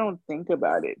 I just don't think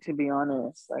about it, to be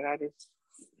honest. Like, I just...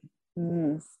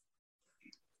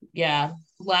 Yeah.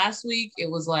 Last week, it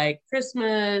was like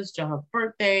Christmas, John's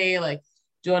birthday, like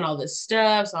doing all this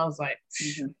stuff. So I was like,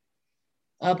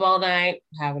 up all night,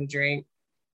 having a drink.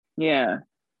 Yeah.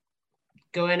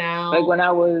 Going out. Like when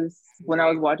I was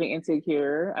watching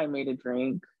Insecure, I made a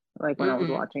drink. Like when I was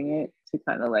watching it to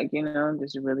kind of like, you know,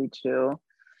 just really chill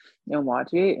and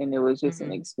watch it. And it was just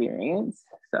an experience.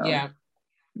 So yeah.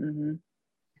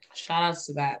 Shout outs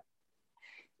to that.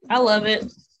 I love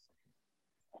it.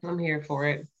 I'm here for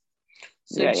it.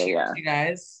 So cheers, you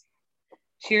guys.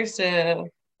 Cheers to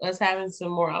us having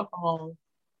some more alcohol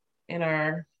in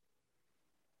our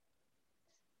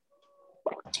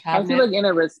cabinet. I feel like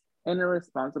in a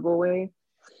responsible way,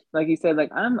 like you said,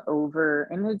 like I'm over,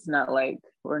 and it's not like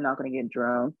we're not gonna get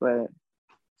drunk, but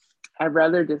I'd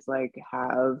rather just like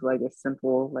have like a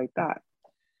simple like that,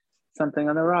 something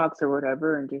on the rocks or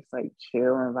whatever, and just like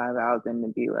chill and vibe out than to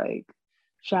be like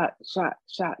shot,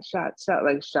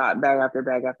 like shot bag after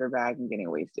bag after bag and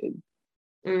getting wasted.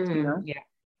 You know? Yeah.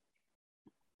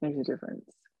 There's a difference.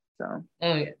 So.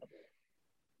 Oh yeah.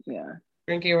 Yeah.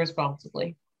 Drinking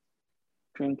responsibly.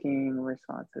 Oh,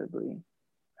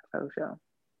 show.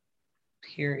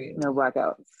 Period. No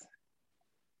blackouts.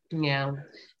 Yeah.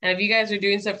 And if you guys are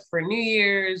doing stuff for New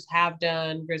Year's, have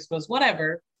done, Christmas,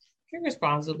 whatever, drink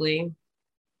responsibly.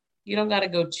 You don't got to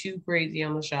go too crazy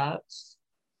on the shots.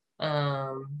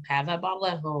 Have that bottle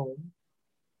at home.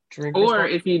 Drink Or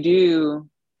responsibly. if you do,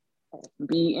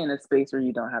 be in a space where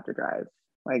you don't have to drive.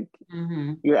 Like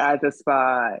you're at the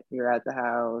spot, you're at the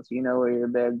house, you know where your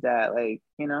bed's at, like,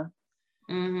 you know.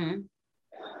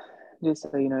 Just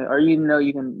so you know, or you know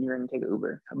you're gonna take an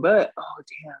Uber. But oh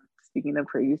damn, speaking of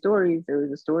crazy stories, there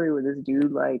was a story where this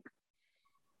dude like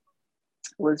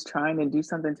was trying to do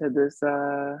something to this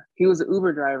he was an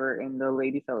Uber driver and the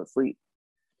lady fell asleep.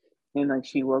 And like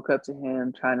she woke up to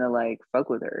him trying to like fuck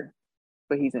with her.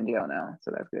 But he's in jail now,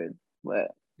 so that's good.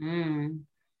 But don't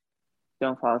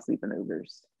fall asleep in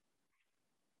Ubers.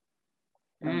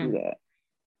 Don't do that.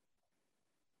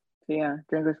 So yeah,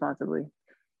 drink responsibly.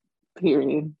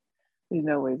 Period. There's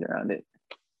no ways around it.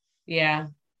 Yeah,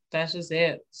 that's just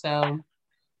it. So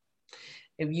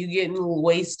if you getting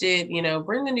wasted, you know,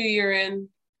 bring the new year in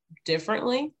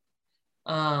differently.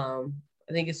 I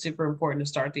think it's super important to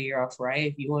start the year off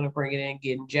right. If you want to bring it in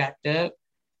getting jacked up,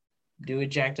 do it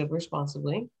jacked up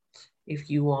responsibly. If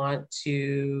you want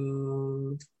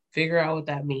to figure out what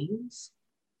that means,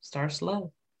 start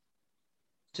slow.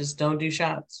 Just don't do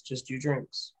shots, just do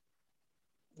drinks.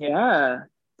 Yeah,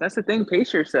 that's the thing.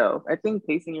 Pace yourself. I think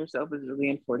pacing yourself is really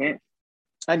important.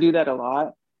 I do that a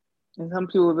lot. And some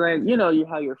people will be like, you know,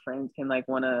 how your friends can like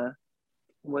want to,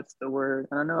 what's the word?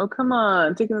 I don't know. Oh, come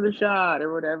on, take another shot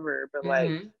or whatever. But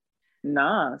like,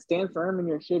 nah, stand firm in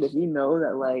your shit. If you know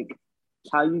that like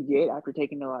how you get after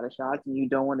taking a lot of shots and you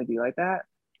don't want to be like that,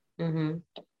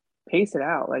 pace it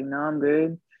out. Like, no, I'm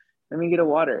good. Let me get a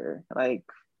water. Like,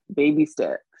 baby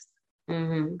steps.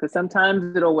 Because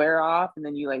sometimes it'll wear off and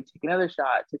then you like take another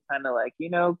shot to kind of like, you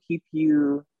know, keep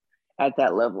you at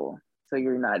that level. So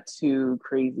you're not too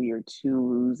crazy or too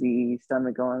woozy,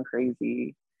 stomach going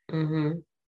crazy. That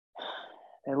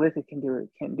liquor can do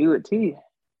it to you.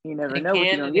 You never know what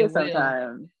you're gonna get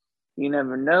sometimes. You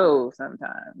never know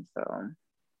sometimes. So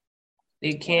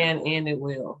it can and it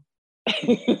will.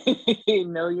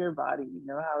 Know your body.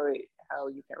 Know how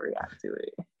you can react to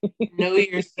it. Know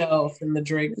yourself in the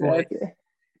Drake voice.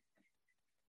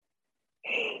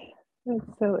 That's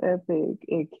so epic.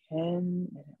 It can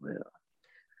and it will.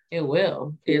 It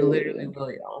will. It literally will,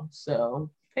 y'all.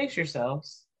 So pace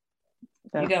yourselves.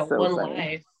 You got so one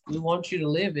life. We want you to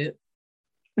live it.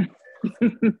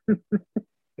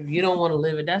 If you don't want to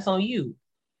live it, that's on you.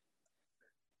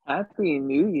 Happy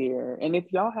New Year. And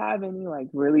if y'all have any like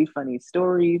really funny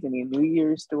stories, any New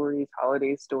Year's stories,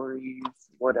 holiday stories,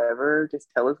 whatever, just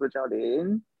tell us what y'all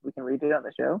did. We can read it on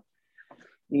the show.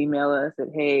 Email us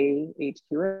at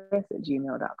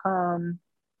heyhqs@gmail.com.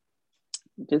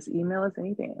 Just email us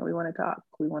anything. We want to talk.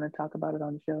 We want to talk about it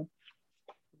on the show.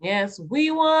 Yes, we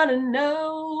want to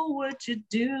know what you're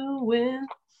doing.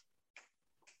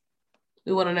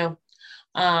 We want to know.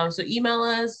 So email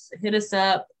us, hit us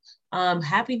up.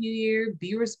 Happy New Year.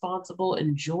 Be responsible.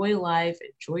 Enjoy life.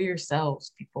 Enjoy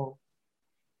yourselves, people.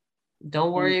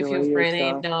 Don't worry if your friend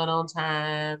ain't done on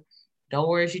time. Don't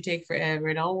worry if she take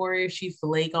forever. Don't worry if she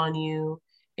flake on you.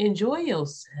 Enjoy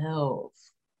yourself.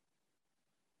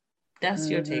 That's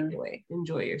your takeaway.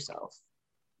 Enjoy yourself.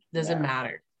 Doesn't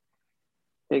matter.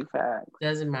 Big facts.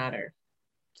 Doesn't matter.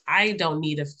 I don't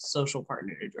need a social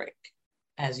partner to drink,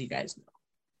 as you guys know.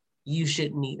 You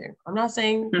shouldn't either. I'm not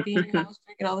saying be in your house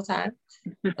drinking all the time,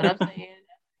 but I'm saying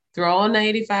throw on the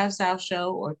 85 South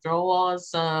show or throw on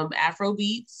some Afro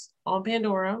beats on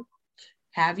Pandora,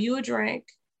 have you a drink,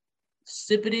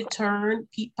 sip it, turn,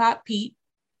 peep, pop, peep,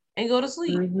 and go to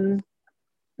sleep. And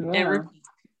repeat.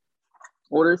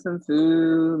 Order some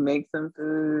food, make some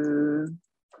food.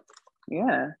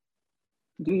 Yeah.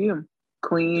 Do you.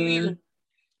 Clean.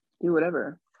 Do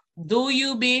whatever. Do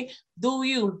you, be? Do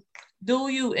you? Do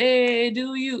you,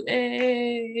 do you,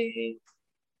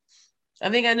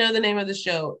 I think I know the name of the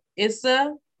show.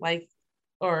 Issa,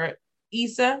 or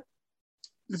Issa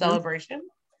Celebration.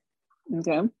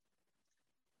 Okay.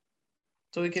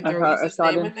 So we could throw Issa's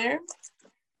name in there.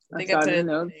 I think I put it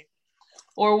in.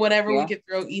 Or whatever, we could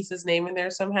throw Issa's name in there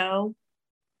somehow.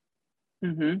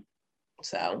 So,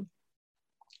 just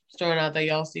throwing out there,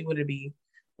 y'all see what it be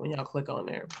when y'all click on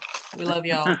there. We love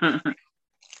y'all.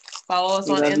 Follow us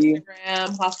on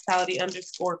Instagram,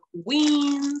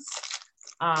 hospitality_queens,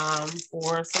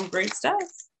 for some great stuff.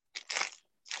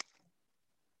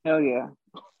 Hell yeah.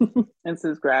 And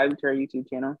subscribe to our YouTube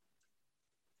channel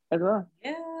as well.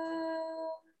 Yes.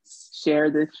 Share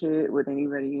this shit with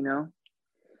anybody you know.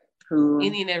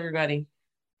 Any and everybody.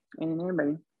 Any and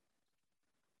everybody.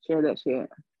 Share that shit.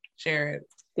 Share it.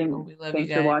 We love you guys.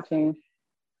 Thanks for watching.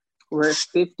 We're at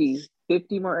 50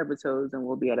 more episodes, and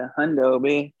we'll be at 100,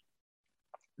 babe.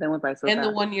 Then went by so and fast.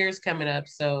 the 1 year is coming up,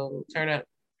 so turn up.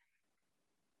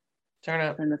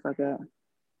 Turn the fuck up.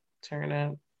 Turn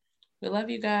up. We love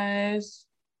you guys.